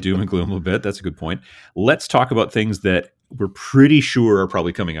 obviously, doom and gloom a little bit. That's a good point. Let's talk about things that we're pretty sure are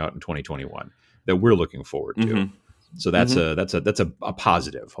probably coming out in 2021 that we're looking forward to. Mm-hmm. So that's a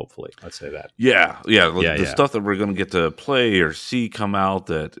positive. Hopefully, let's say that. Yeah. Like the Yeah. stuff that we're going to get to play or see come out,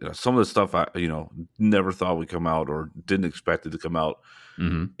 that some of the stuff I never thought would come out or didn't expect it to come out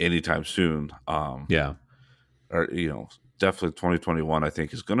anytime soon. Yeah. Or definitely 2021, I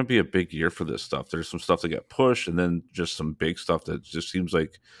think, is going to be a big year for this stuff. There's some stuff that got pushed, and then just some big stuff that just seems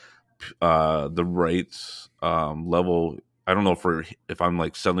like the right level. I don't know if I'm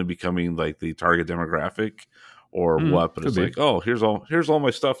like suddenly becoming like the target demographic or what, but it's be. like, oh, here's all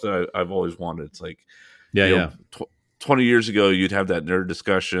my stuff that I've always wanted. It's like, 20 years ago, you'd have that nerd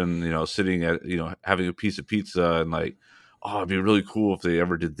discussion, sitting at having a piece of pizza and like, oh, it'd be really cool if they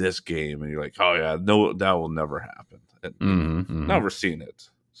ever did this game, and you're like, oh yeah, no, that will never happen. And, never seen it.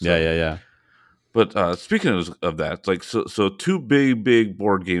 So. Yeah. But speaking of that, like so two big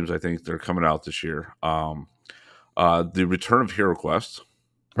board games I think they're coming out this year. The Return of Hero Quest.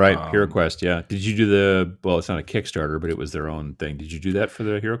 Right, Hero Quest, yeah. Did you do it's not a Kickstarter, but it was their own thing. Did you do that for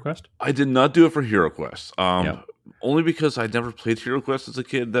the Hero Quest? I did not do it for Hero Quest. Only because I never played Hero Quest as a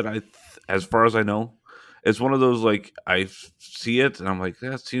kid as far as I know. It's one of those, like, I see it, and I'm like,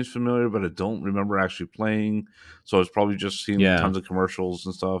 that seems familiar, but I don't remember actually playing. So I was probably just seeing tons of commercials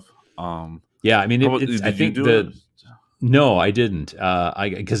and stuff. Yeah, I mean, No, I didn't.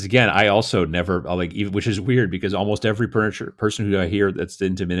 Because again, I also never which is weird because almost every person who I hear that's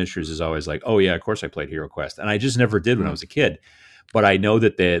into miniatures is always like, "Oh yeah, of course I played Hero Quest," and I just never did when I was a kid. But I know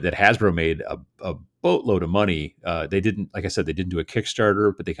that that Hasbro made a boatload of money. They didn't, like I said, they didn't do a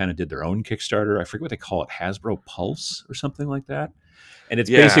Kickstarter, but they kind of did their own Kickstarter. I forget what they call it, Hasbro Pulse or something like that. And it's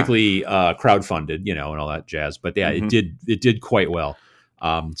basically crowdfunded, and all that jazz. But yeah, it did quite well.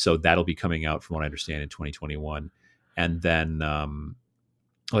 So that'll be coming out, from what I understand, in 2021. And then,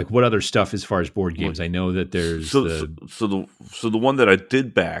 what other stuff as far as board games? I know that there's the one that I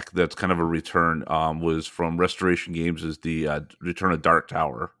did back that's kind of a return was from Restoration Games, is the Return of Dark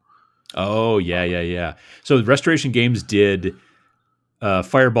Tower. Oh yeah. So Restoration Games did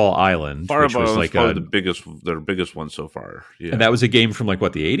Fireball Island, which was like probably their biggest one so far. Yeah, and that was a game from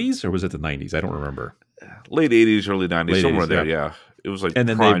what, the 80s, or was it the 90s? I don't remember. Late 80s, early 90s, somewhere there. Yeah, it was like, and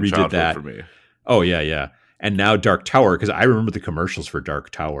then they redid that for me. Oh yeah. And now Dark Tower, because I remember the commercials for Dark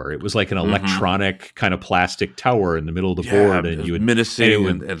Tower. It was like an electronic kind of plastic tower in the middle of the board, and you would menacing,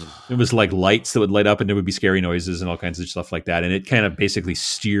 and it was like lights that would light up, and there would be scary noises and all kinds of stuff like that. And it kind of basically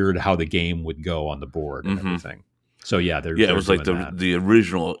steered how the game would go on the board and everything. So yeah, it was like the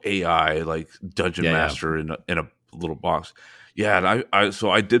original AI, like Dungeon Master in a little box. Yeah, and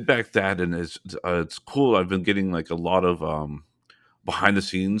I did back that, and it's cool. I've been getting like a lot of behind the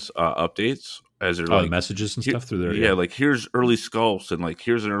scenes updates as they're like messages and stuff through there. Yeah, like here's early sculpts, and like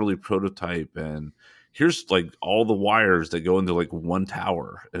here's an early prototype, and here's like all the wires that go into like one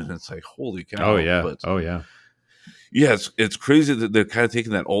tower, and it's like, holy cow! Oh yeah. Yeah, it's crazy that they're kind of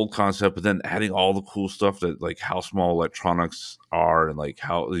taking that old concept, but then adding all the cool stuff that, like, how small electronics are, and like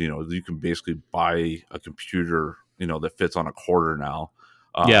how you can basically buy a computer that fits on a quarter now.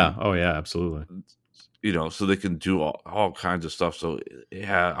 Oh yeah, absolutely. So they can do all kinds of stuff. So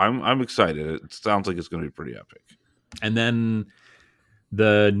yeah, I'm excited. It sounds like it's going to be pretty epic. And then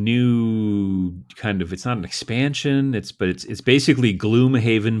the new kind of, it's not an expansion, it's basically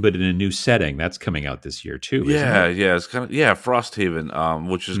Gloomhaven, but in a new setting. That's coming out this year too. Yeah, it's kind of Frosthaven,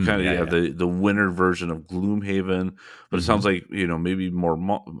 which is kind of the winter version of Gloomhaven. But it sounds like maybe more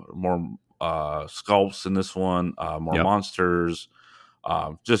sculpts in this one, more monsters.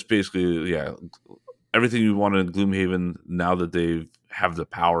 Just basically, everything you wanted in Gloomhaven, now that they have the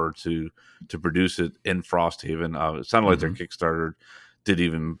power to produce it in Frosthaven. It sounded like their Kickstarter did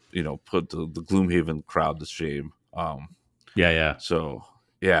even put the Gloomhaven crowd to shame. So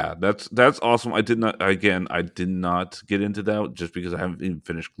yeah, that's awesome. I did not get into that just because I haven't even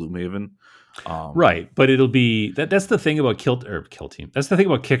finished Gloomhaven. Right, but it'll be that's the thing about Kill Team. That's the thing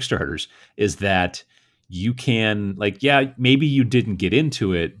about Kickstarters, is that you can, maybe you didn't get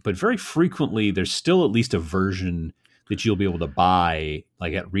into it, but very frequently there's still at least a version that you'll be able to buy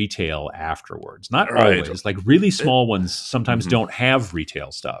at retail afterwards. Not always. Like really small ones sometimes don't have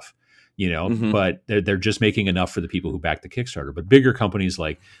retail stuff, but they're just making enough for the people who back the Kickstarter. But bigger companies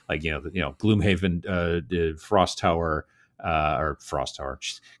like Gloomhaven, Frost Tower,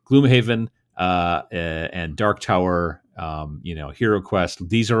 Gloomhaven, and Dark Tower, Hero Quest.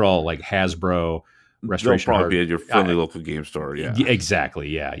 These are all like Hasbro they'll Restoration probably Hard. be at your friendly local game store. Yeah, Exactly.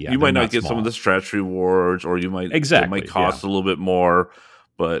 Yeah. you They're might not not get small. some of the stretch rewards, or they Exactly. might cost a little bit more.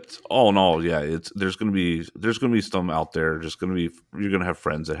 But all in all, yeah, there's gonna be some out there. You're gonna have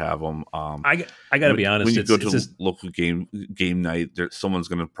friends that have them. I got to be honest. When you It's go to local game night, someone's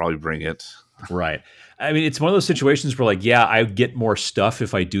gonna probably bring it. right. I mean, it's one of those situations where, like, yeah, I get more stuff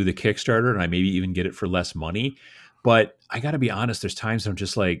if I do the Kickstarter, and I maybe even get it for less money. But I got to be honest. There's times I'm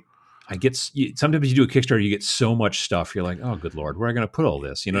just like, sometimes you do a Kickstarter, you get so much stuff. You're like, oh, good Lord, where am I going to put all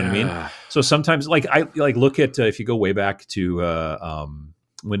this? You know what I mean? So sometimes, like, I look at if you go way back to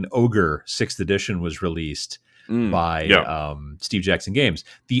when Ogre 6th edition was released by Steve Jackson Games.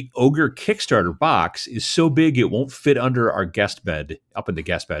 The Ogre Kickstarter box is so big it won't fit under our guest bed up in the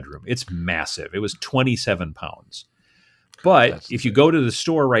guest bedroom. It's massive. It was 27 pounds. But if you go to the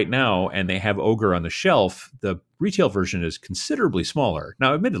store right now and they have Ogre on the shelf, the retail version is considerably smaller.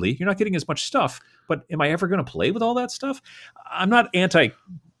 Now, admittedly, you're not getting as much stuff, but am I ever going to play with all that stuff? I'm not anti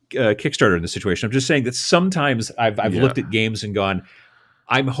Kickstarter in this situation. I'm just saying that sometimes I've looked at games and gone,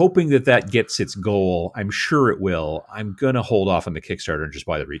 I'm hoping that gets its goal. I'm sure it will. I'm going to hold off on the Kickstarter and just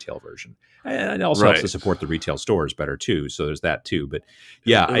buy the retail version. And it also helps to support the retail stores better too. So there's that too. But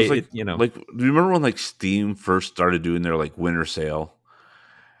yeah, like, do you remember when like Steam first started doing their like winter sale?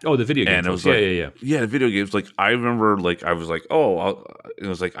 Oh, the video games. And it was the video games. Like I remember, like I was like, it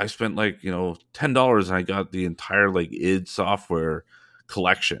was like I spent like $10 and I got the entire like id Software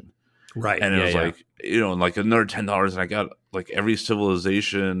collection. Right. And it was like, and like another $10 and I got like every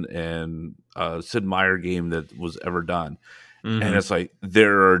Civilization and Sid Meier game that was ever done. Mm-hmm. And it's like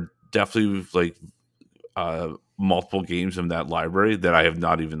there are definitely like multiple games in that library that I have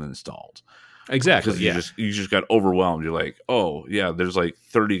not even installed. Exactly. Because you just got overwhelmed. You're like, oh yeah, there's like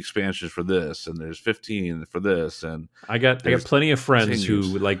 30 expansions for this, and there's 15 for this, and I got plenty of friends who,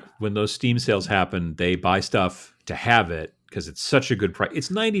 like, when those Steam sales happen, they buy stuff to have it because it's such a good price. It's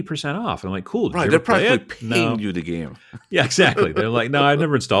 90% off. And I'm like, cool. Right, they're probably paying you the game. Yeah, exactly. They're like, no, I've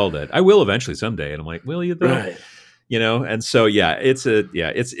never installed it. I will eventually someday. And I'm like, will you though? Right. And so it's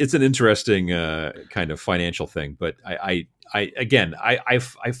an interesting kind of financial thing. But I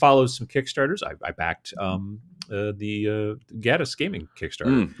followed some Kickstarters. I backed the Gaddis Gaming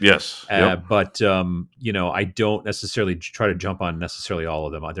Kickstarter. Yes. But I don't necessarily try to jump on necessarily all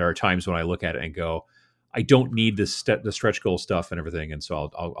of them. There are times when I look at it and go, I don't need the stretch goal stuff and everything, and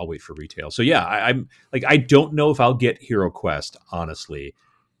so I'll wait for retail. So yeah, I'm like, I don't know if I'll get Hero Quest. Honestly,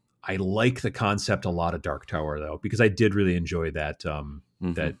 I like the concept a lot of Dark Tower though, because I did really enjoy that.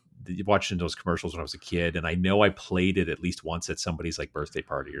 Watching those commercials when I was a kid, and I know I played it at least once at somebody's like birthday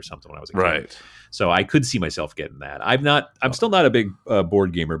party or something when I was a kid. Right. So I could see myself getting that. I'm still not a big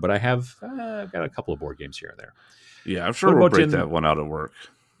board gamer, but I've got a couple of board games here and there. Yeah, I'm sure we'll break that one out at work.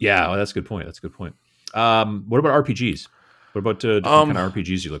 Yeah, well, that's a good point. What about RPGs? What about different kind of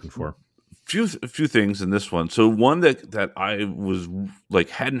RPGs you're looking for? A few things in this one. So one that I was like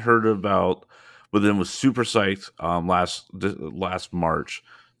hadn't heard about, but then was super psyched last March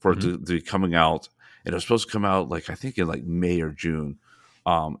for it to be coming out, and it was supposed to come out like I think in like May or June,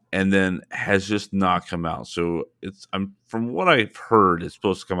 and then has just not come out. So from what I've heard, it's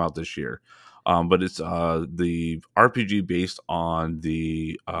supposed to come out this year, but it's the RPG based on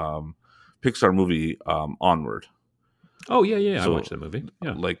the Pixar movie Onward. Oh yeah, so, I watched that movie.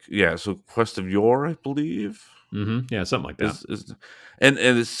 Yeah, so Quest of Yore, I believe. Mm-hmm. Yeah, something like that. And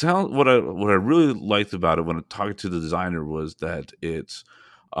it sounds what I really liked about it when I talked to the designer was that it's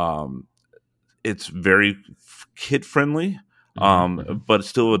very kid friendly, but it's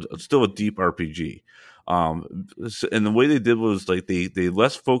still a deep RPG. And the way they did was like they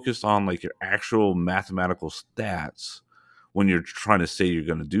less focused on like your actual mathematical stats when you're trying to say you're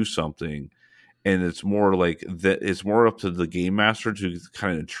going to do something, and it's more like that. It's more up to the game master to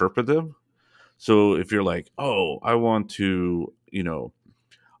kind of interpret them. So if you're like, oh, I want to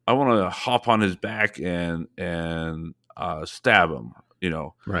hop on his back and stab him,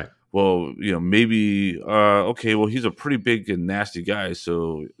 right. Well, maybe okay. Well, he's a pretty big and nasty guy.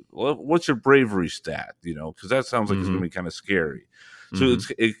 So, what's your bravery stat? Because that sounds like it's going to be kind of scary. So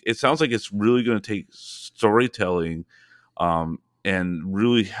it sounds like it's really going to take storytelling, and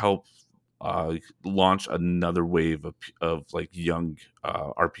really help launch another wave of like young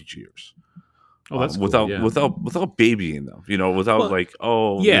RPGers. Oh, that's cool. Without babying them, without like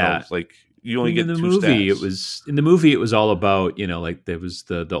you only get in the two movie. stats. In the movie, it was all about like there was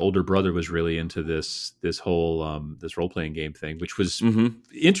the older brother was really into this whole this role playing game thing, which was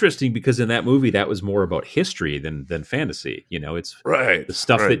interesting because in that movie that was more about history than fantasy. It's right the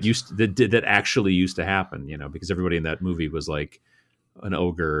stuff that actually used to happen. Because everybody in that movie was like an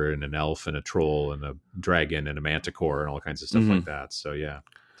ogre and an elf and a troll and a dragon and a manticore and all kinds of stuff Hmm. like that. So yeah,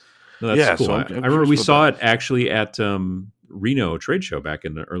 no, that's Yeah, cool. so I I'm remember curious we about saw that. it actually at Reno trade show back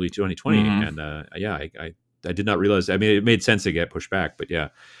in the early 2020, Hmm. and yeah, I did not realize. I mean, it made sense to get pushed back, but yeah,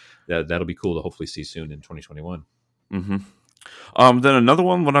 that'll be cool to hopefully see soon in 2021. Hmm. Then another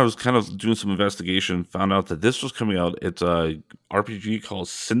one, when I was kind of doing some investigation, found out that this was coming out. It's a RPG called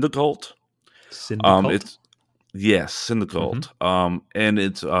Syndicult. Syndicult. It's Yes, Hmm. Syndicult. And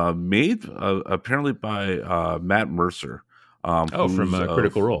it's made apparently by Matt Mercer, Oh, from who's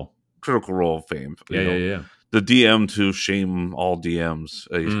Critical of Role. Critical Role fame. Yeah, yeah, yeah. The DM to shame all DMs.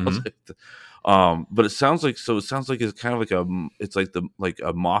 Hmm. But it sounds like it's kind of like it's like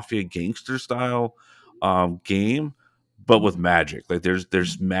a mafia gangster style game, but with magic. Like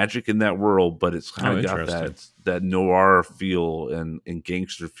there's magic in that world, but it's kind Oh, of got interesting. that noir feel and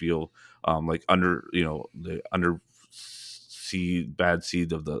gangster feel, like under the seed bad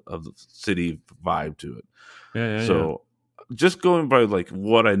seed of the city vibe to it. Yeah, yeah, yeah. So just going by like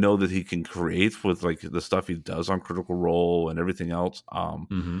what I know that he can create with like the stuff he does on Critical Role and everything else,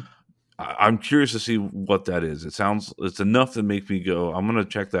 Hmm. I'm curious to see what that is. It's enough to make me go, I'm gonna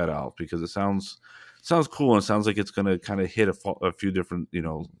check that out, because it sounds cool, and it sounds like it's gonna kind of hit a few different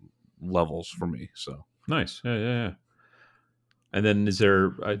levels for me. So Nice. Yeah, yeah, yeah. And then is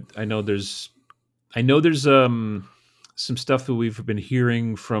there? I know there's some stuff that we've been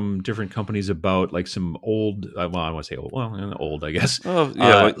hearing from different companies about, like some old. Well, I want to say old. Well, old, I guess. oh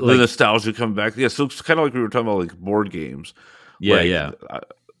yeah, like the Like nostalgia coming back. Yeah, so it's kind of like we were talking about like board games. yeah, Like yeah.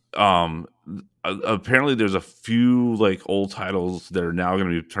 um apparently there's a few like old titles that are now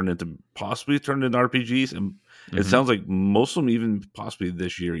going to be possibly turned into RPGs, and it Hmm. sounds like most of them even possibly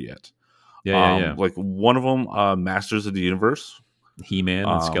this year yet. Yeah, yeah, yeah. Like one of them, Masters of the Universe. He-Man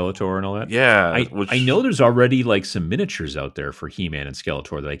and Um, Skeletor and all that. yeah, I know which there's already like some miniatures out there for He-Man and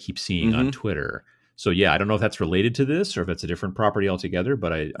Skeletor that I keep seeing on hmm Twitter. So yeah, I don't know if that's related to this or if it's a different property altogether,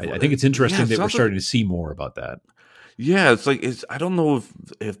 but I think it's yeah, interesting it that we're sounds like starting to see more about that. yeah, it's like it's I don't know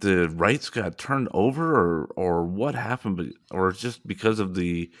if the rights got turned over or what happened, but or it's just because of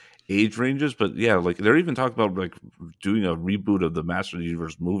the age ranges. But yeah, like they're even talking about like doing a reboot of the Master of the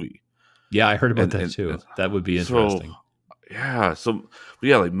Universe movie, Yeah, I heard about and that and too. That would be so interesting. yeah, but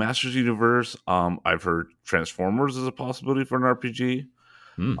yeah, like Masters Universe. I've heard Transformers is a possibility for an RPG,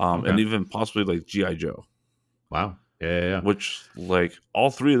 Okay. and even possibly like GI Joe, Wow. Yeah, yeah, yeah. which like all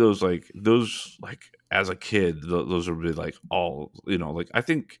three of those, like as a kid, those would be like all like I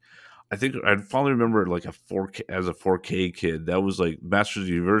think I finally remember like a 4K as a 4K kid. That was like Masters of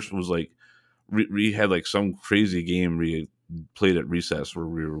the Universe was like we had like some crazy game we played at recess where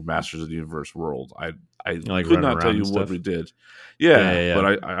we were Masters of the Universe world. I Like could running not tell around you and what we stuff. did. Yeah, Yeah, yeah,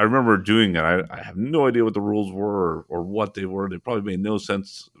 but yeah. I remember doing it. I have no idea what the rules were or what they were. They probably made no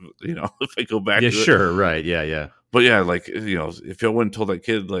sense, if I go back Yeah, to it. sure. Right. Yeah, yeah. But yeah, like if you went and told that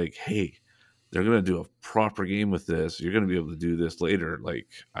kid like, hey, they're gonna do a proper game with this, you're gonna be able to do this later. Like,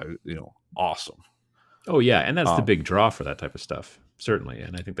 awesome. Oh, yeah. And that's the Um, big draw for that type of stuff, certainly.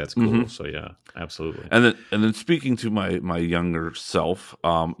 And I think that's cool. mhm. So, yeah, absolutely. And then speaking to my younger self,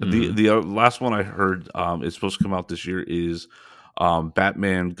 the Hmm. the last one I heard is supposed to come out this year is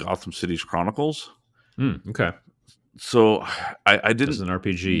Batman Gotham City's Chronicles. Okay. So I This is didn't. an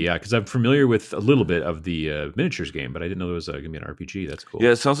RPG. Yeah, because I'm familiar with a little bit of the miniatures game, but I didn't know there was going to be an RPG. That's Yeah,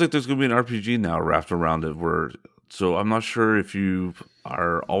 cool. it sounds like there's going to be an RPG now wrapped around it. So I'm not sure if you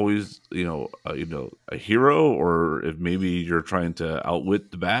are always a hero, or if maybe you're trying to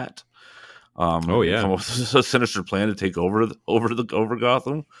outwit the bat, Oh, and come yeah. up with a sinister plan to take over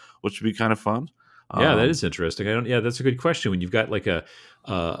Gotham, which would be kind of fun. Yeah, that Um, is interesting. I don't. Yeah, that's a good question. When you've got like a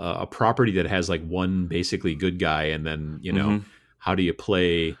property that has like one basically good guy, and then mhm. how do you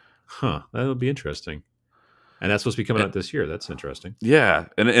play? Huh, that'll be interesting. And that's supposed to be coming out this year. That's interesting. Yeah,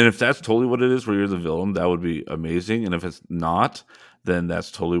 and if that's totally what it is, where you're the villain, that would be amazing. And if it's not, then that's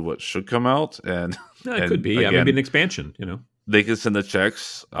totally what should come out. And Yeah, it could and be. Yeah, maybe an again, expansion. they can send the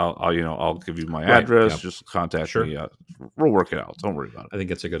checks. I'll give you my Right. address. Yeah. Just contact Sure. me. We'll work it out. Don't worry about it. I think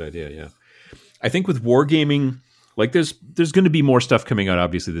that's a good idea. Yeah. I think with wargaming, like there's going to be more stuff coming out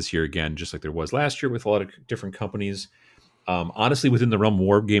obviously this year again, just like there was last year with a lot of different companies. Honestly, within the realm of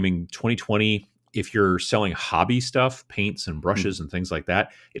wargaming, 2020, if you're selling hobby stuff, paints and Mm, brushes and things like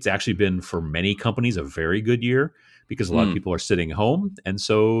that, it's actually been for many companies a very good year because a lot of mm, people are sitting home, and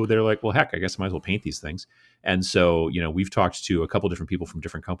so they're like, well, heck, I guess I might as well paint these things. And so we've talked to a couple different people from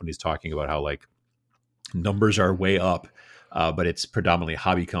different companies talking about how like numbers are way up, but it's predominantly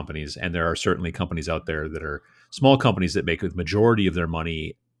hobby companies. And there are certainly companies out there that are small companies that make the majority of their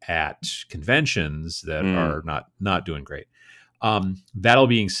money at conventions that mm. are not doing great. That all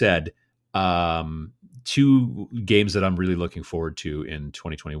being said, two games that I'm really looking forward to in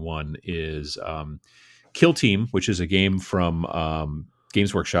 2021 is Kill Team, which is a game from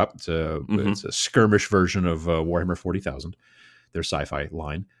Games Workshop. It's a skirmish version of Warhammer 40,000, their sci-fi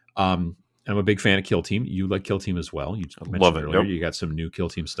line. I'm a big fan of Kill Team. You like Kill Team as well. You mentioned earlier you got some new Kill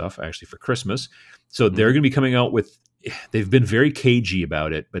Team stuff actually for Christmas. So they're going to be coming out with, they've been very cagey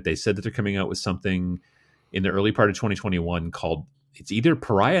about it, but they said that they're coming out with something in the early part of 2021 called, it's either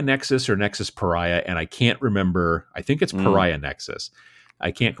Pariah Nexus or Nexus Pariah, and I can't remember. I think it's Pariah Nexus.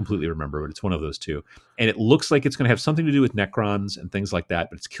 I can't completely remember, but it's one of those two. And it looks like it's going to have something to do with Necrons and things like that,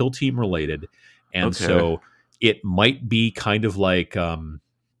 but it's Kill Team related. And so it might be kind of like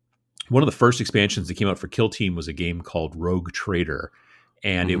one of the first expansions that came out for Kill Team was a game called Rogue Trader.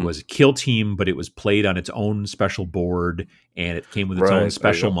 And it was Kill Team, but it was played on its own special board, and it came with its own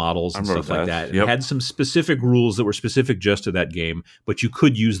special models and stuff like that. It had some specific rules that were specific just to that game, but you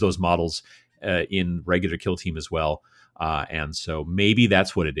could use those models in regular Kill Team as well. And so maybe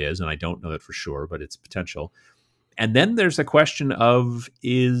that's what it is, and I don't know that for sure, but it's potential. And then there's a question of,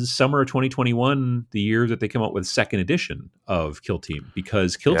 is summer of 2021 the year that they come out with second edition of Kill Team?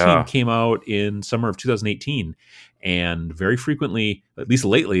 Because Kill Team came out in summer of 2018, and very frequently, at least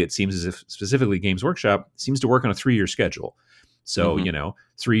lately, it seems as if specifically Games Workshop seems to work on a 3-year schedule. So,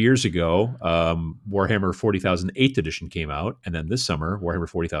 3 years ago, Warhammer 40,000 8th edition came out, and then this summer, Warhammer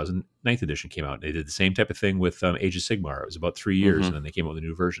 40,000 9th edition came out. They did the same type of thing with Age of Sigmar. It was about 3 years, and then they came out with a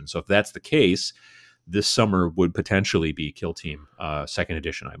new version. So if that's the case, this summer would potentially be Kill Team second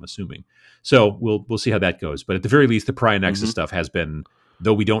edition, I'm assuming. So we'll see how that goes. But at the very least, the Pariah Nexus stuff has been,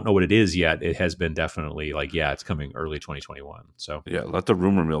 though we don't know what it is yet, it has been definitely like, it's coming early 2021. So let the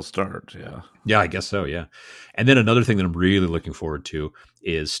rumor mill start. Yeah, I guess so. Yeah. And then another thing that I'm really looking forward to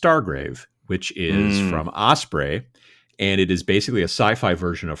is Stargrave, which is from Osprey, and it is basically a sci-fi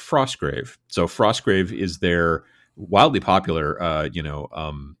version of Frostgrave. So Frostgrave is their wildly popular,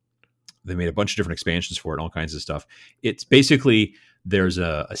 they made a bunch of different expansions for it, all kinds of stuff. It's basically, there's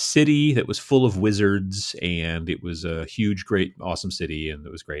a city that was full of wizards, and it was a huge, great, awesome city, and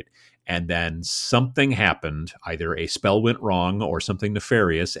it was great. And then something happened, either a spell went wrong or something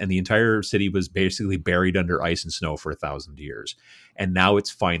nefarious, and the entire city was basically buried under ice and snow for 1,000 years. And now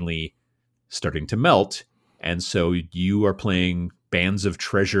it's finally starting to melt. And so you are playing bands of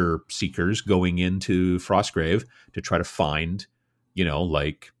treasure seekers going into Frostgrave to try to find,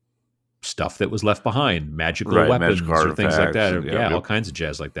 like stuff that was left behind, magical weapons or things like that. All kinds of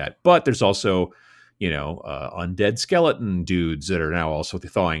jazz like that. But there's also, undead skeleton dudes that are now also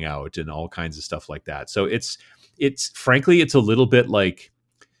thawing out and all kinds of stuff like that. So it's frankly, it's a little bit like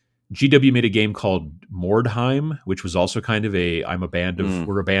GW made a game called Mordheim, which was also kind of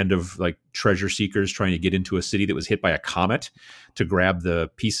we're a band of like treasure seekers trying to get into a city that was hit by a comet to grab the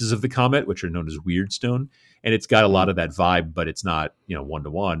pieces of the comet, which are known as Weirdstone. And it's got a lot of that vibe, but it's not,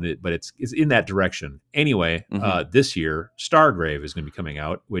 one-to-one, but it's in that direction. Anyway, this year, Stargrave is going to be coming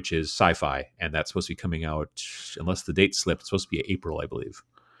out, which is sci-fi, and that's supposed to be coming out, unless the date slipped, it's supposed to be April, I believe.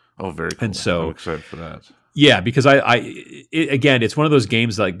 Oh, very cool. And so, I'm excited for that. Yeah, because again, it's one of those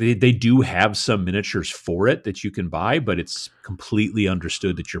games like they do have some miniatures for it that you can buy, but it's completely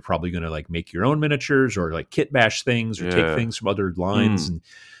understood that you're probably going to like make your own miniatures or like kit bash things or take things from other lines and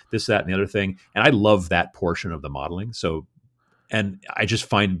this, that, and the other thing. And I love that portion of the modeling. So, and I just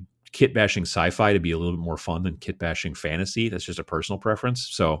find kit bashing sci-fi to be a little bit more fun than kit bashing fantasy. That's just a personal preference.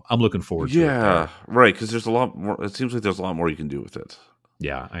 So I'm looking forward to it. Yeah, right. Because there's a lot more. It seems like there's a lot more you can do with it.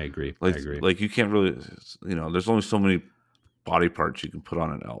 Yeah, I agree. Like you can't really, there's only so many body parts you can put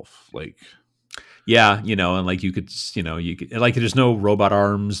on an elf. Like, yeah, and like you could like there's no robot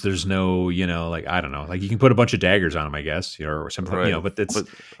arms. There's no, like I don't know, like you can put a bunch of daggers on them, I guess, or something, but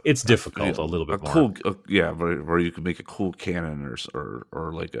it's difficult a little bit more. Cool, where you could make a cool cannon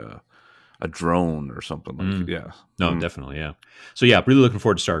or like a drone or something like definitely, yeah. So yeah, really looking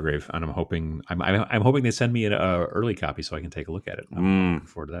forward to Stargrave, and I'm hoping they send me an early copy so I can take a look at it. I'm looking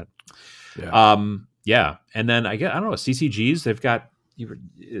forward to that. Yeah, and then I don't know, CCGs, they've got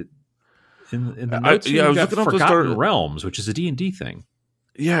in the notes, I was looking up Forgotten Realms, which is a D&D thing.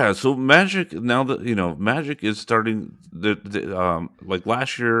 Yeah, so Magic, now that Magic is starting like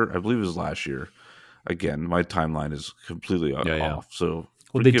last year, I believe it was last year. Again, my timeline is completely off. So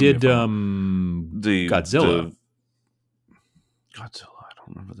they did Godzilla. Godzilla, I don't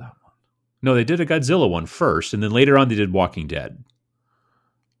remember that one. No, they did a Godzilla one first, and then later on they did Walking Dead.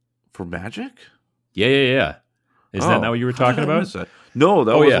 For Magic? Yeah. Is that not what you were talking about? No,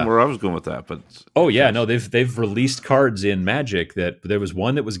 that wasn't where I was going with that. But no, they've released cards in Magic that there was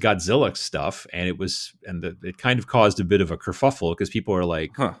one that was Godzilla stuff, and it kind of caused a bit of a kerfuffle because people are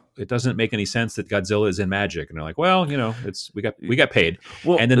like, it doesn't make any sense that Godzilla is in Magic, and they're like, well, we got paid,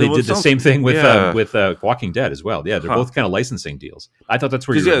 and then they did the same thing with Walking Dead as well. Yeah, they're both kind of licensing deals. I thought that's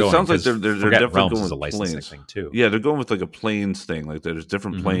where you were going. It sounds like they're definitely Realms going is a with licensing planes. thing too. Yeah, they're going with like a planes thing. Like there's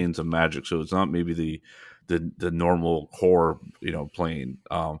different planes of Magic, so it's not maybe the normal core plane.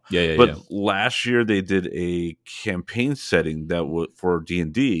 But last year they did a campaign setting that was for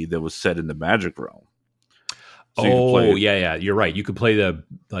D&D that was set in the Magic realm. So you're right. You could play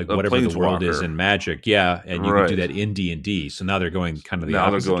whatever the world is in Magic, and you could do that in D&D. So now they're going kind of the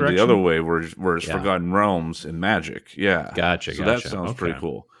opposite direction. They're going the other way, where it's Forgotten Realms in Magic. Yeah, gotcha. That sounds pretty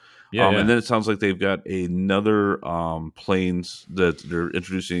cool. And then it sounds like they've got another planes that they're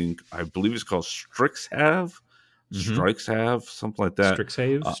introducing. I believe it's called Strixhaven. Strixhaven, something like that.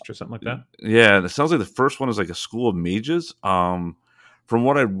 Strixhaven, something like that. Yeah, and it sounds like the first one is like a school of mages. From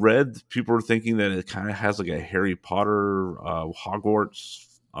what I read, people were thinking that it kind of has like a Harry Potter, Hogwarts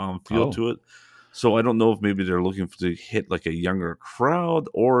feel to it. So I don't know if maybe they're looking to hit like a younger crowd,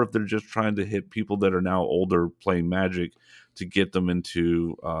 or if they're just trying to hit people that are now older playing Magic to get them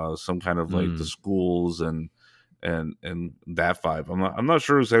into some kind of like the schools and that vibe. I'm not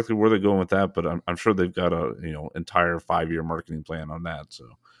sure exactly where they're going with that, but I'm sure they've got a entire 5-year marketing plan on that. So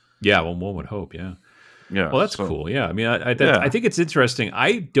well, one would hope, yeah. Well, that's cool. Yeah, I mean, I think it's interesting.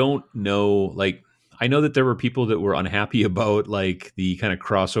 I don't know, I know that there were people that were unhappy about like the kind of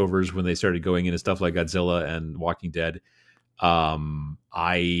crossovers when they started going into stuff like Godzilla and Walking Dead. As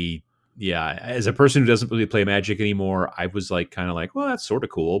a person who doesn't really play Magic anymore, I was well, that's sort of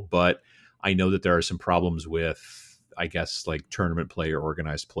cool, but I know that there are some problems with, I guess, like tournament play or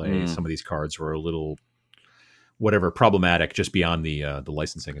organized play. Some of these cards were a little problematic just beyond the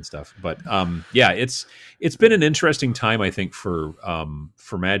licensing and stuff. But it's been an interesting time, I think, for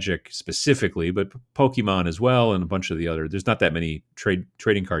Magic specifically, but Pokemon as well, and a bunch of the other. There's not that many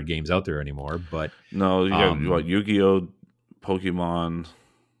trading card games out there anymore. But no, you got Yu-Gi-Oh, Pokemon,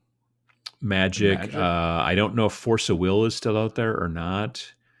 Magic. I don't know if Force of Will is still out there or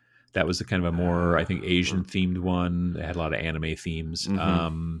not. That was the kind of a more, I think, Asian themed one. It had a lot of anime themes.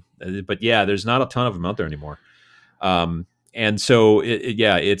 But there's not a ton of them out there anymore. And so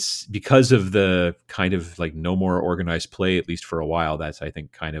it's because of the kind of like no more organized play, at least for a while. That's, I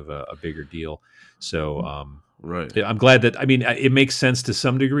think, kind of a bigger deal. So, right. I'm glad that, I mean, it makes sense to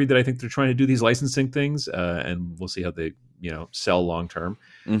some degree that I think they're trying to do these licensing things, and we'll see how they, sell long term.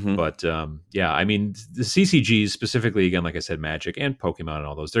 But I mean, the CCGs specifically, again, like I said, Magic and Pokemon and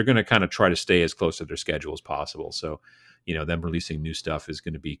all those, they're going to kind of try to stay as close to their schedule as possible. So, them releasing new stuff is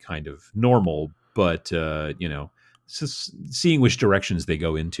going to be kind of normal, but just seeing which directions they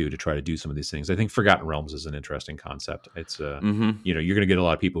go into to try to do some of these things. I think Forgotten Realms is an interesting concept. It's you're going to get a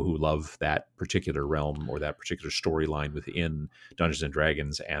lot of people who love that particular realm or that particular storyline within Dungeons and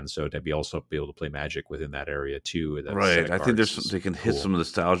Dragons, and so to also be able to play Magic within that area too. Right. I think they can hit some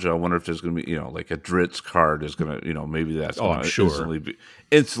nostalgia. I wonder if there's going to be like a Dritz card is going to maybe that's going to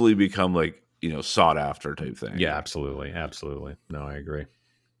instantly become like sought after type thing. Yeah, absolutely. No, I agree.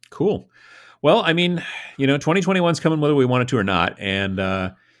 Cool. Well, I mean, 2021's coming whether we want it to or not. And,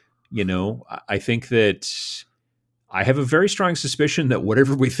 I think that I have a very strong suspicion that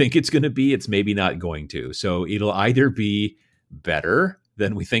whatever we think it's going to be, it's maybe not going to. So it'll either be better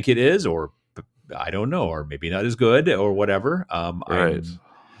than we think it is, or I don't know, or maybe not as good or whatever. Right.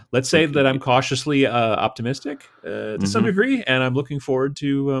 Let's say that I'm cautiously optimistic to some degree. And I'm looking forward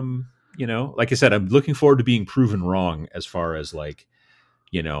to, like I said, I'm looking forward to being proven wrong as far as like,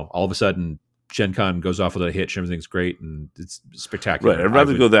 all of a sudden Gen Con goes off with a hitch, everything's great, and it's spectacular. Right. I'd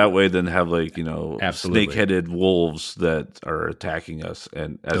rather go that way than have like, snake-headed wolves that are attacking us,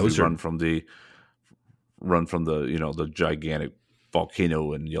 and as we run from the the gigantic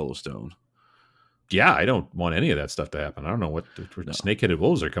volcano in Yellowstone. Yeah, I don't want any of that stuff to happen. I don't know where snake-headed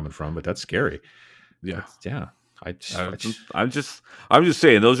wolves are coming from, but that's scary. Yeah. I'm just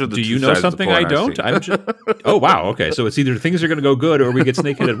saying those are the. Do you know something I don't? Oh wow, okay. So it's either things are going to go good or we get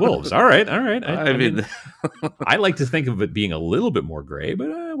snake-headed wolves. All right. I mean, I like to think of it being a little bit more gray,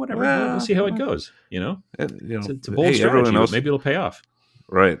 but whatever. We'll see how it goes. It's a bold strategy. But maybe it'll pay off.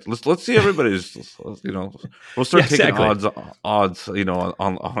 Right. Let's see everybody's. We'll start taking odds. On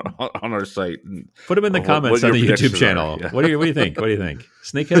our site. Put them in the comments on the YouTube channel. Yeah. What do you think? What do you think?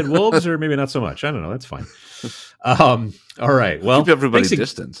 Snake-headed wolves, or maybe not so much? I don't know. That's fine. All right. Well, keep everybody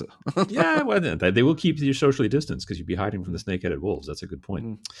distance. Yeah, well, they will keep you socially distanced because you'd be hiding from the snake-headed wolves. That's a good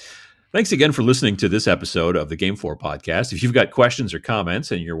point. Thanks again for listening to this episode of the Game 4 podcast. If you've got questions or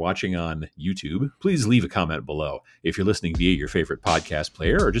comments and you're watching on YouTube, please leave a comment below. If you're listening via your favorite podcast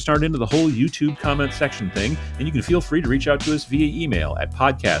player or just aren't into the whole YouTube comment section thing, then you can feel free to reach out to us via email at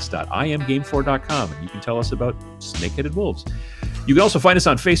podcast.imgame4.com, and you can tell us about snake-headed wolves. You can also find us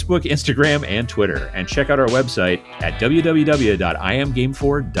on Facebook, Instagram, and Twitter, and check out our website at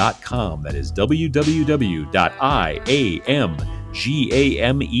www.imgame4.com. That is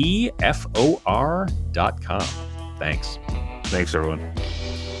www.imgamefor.com. Thanks. Thanks, everyone.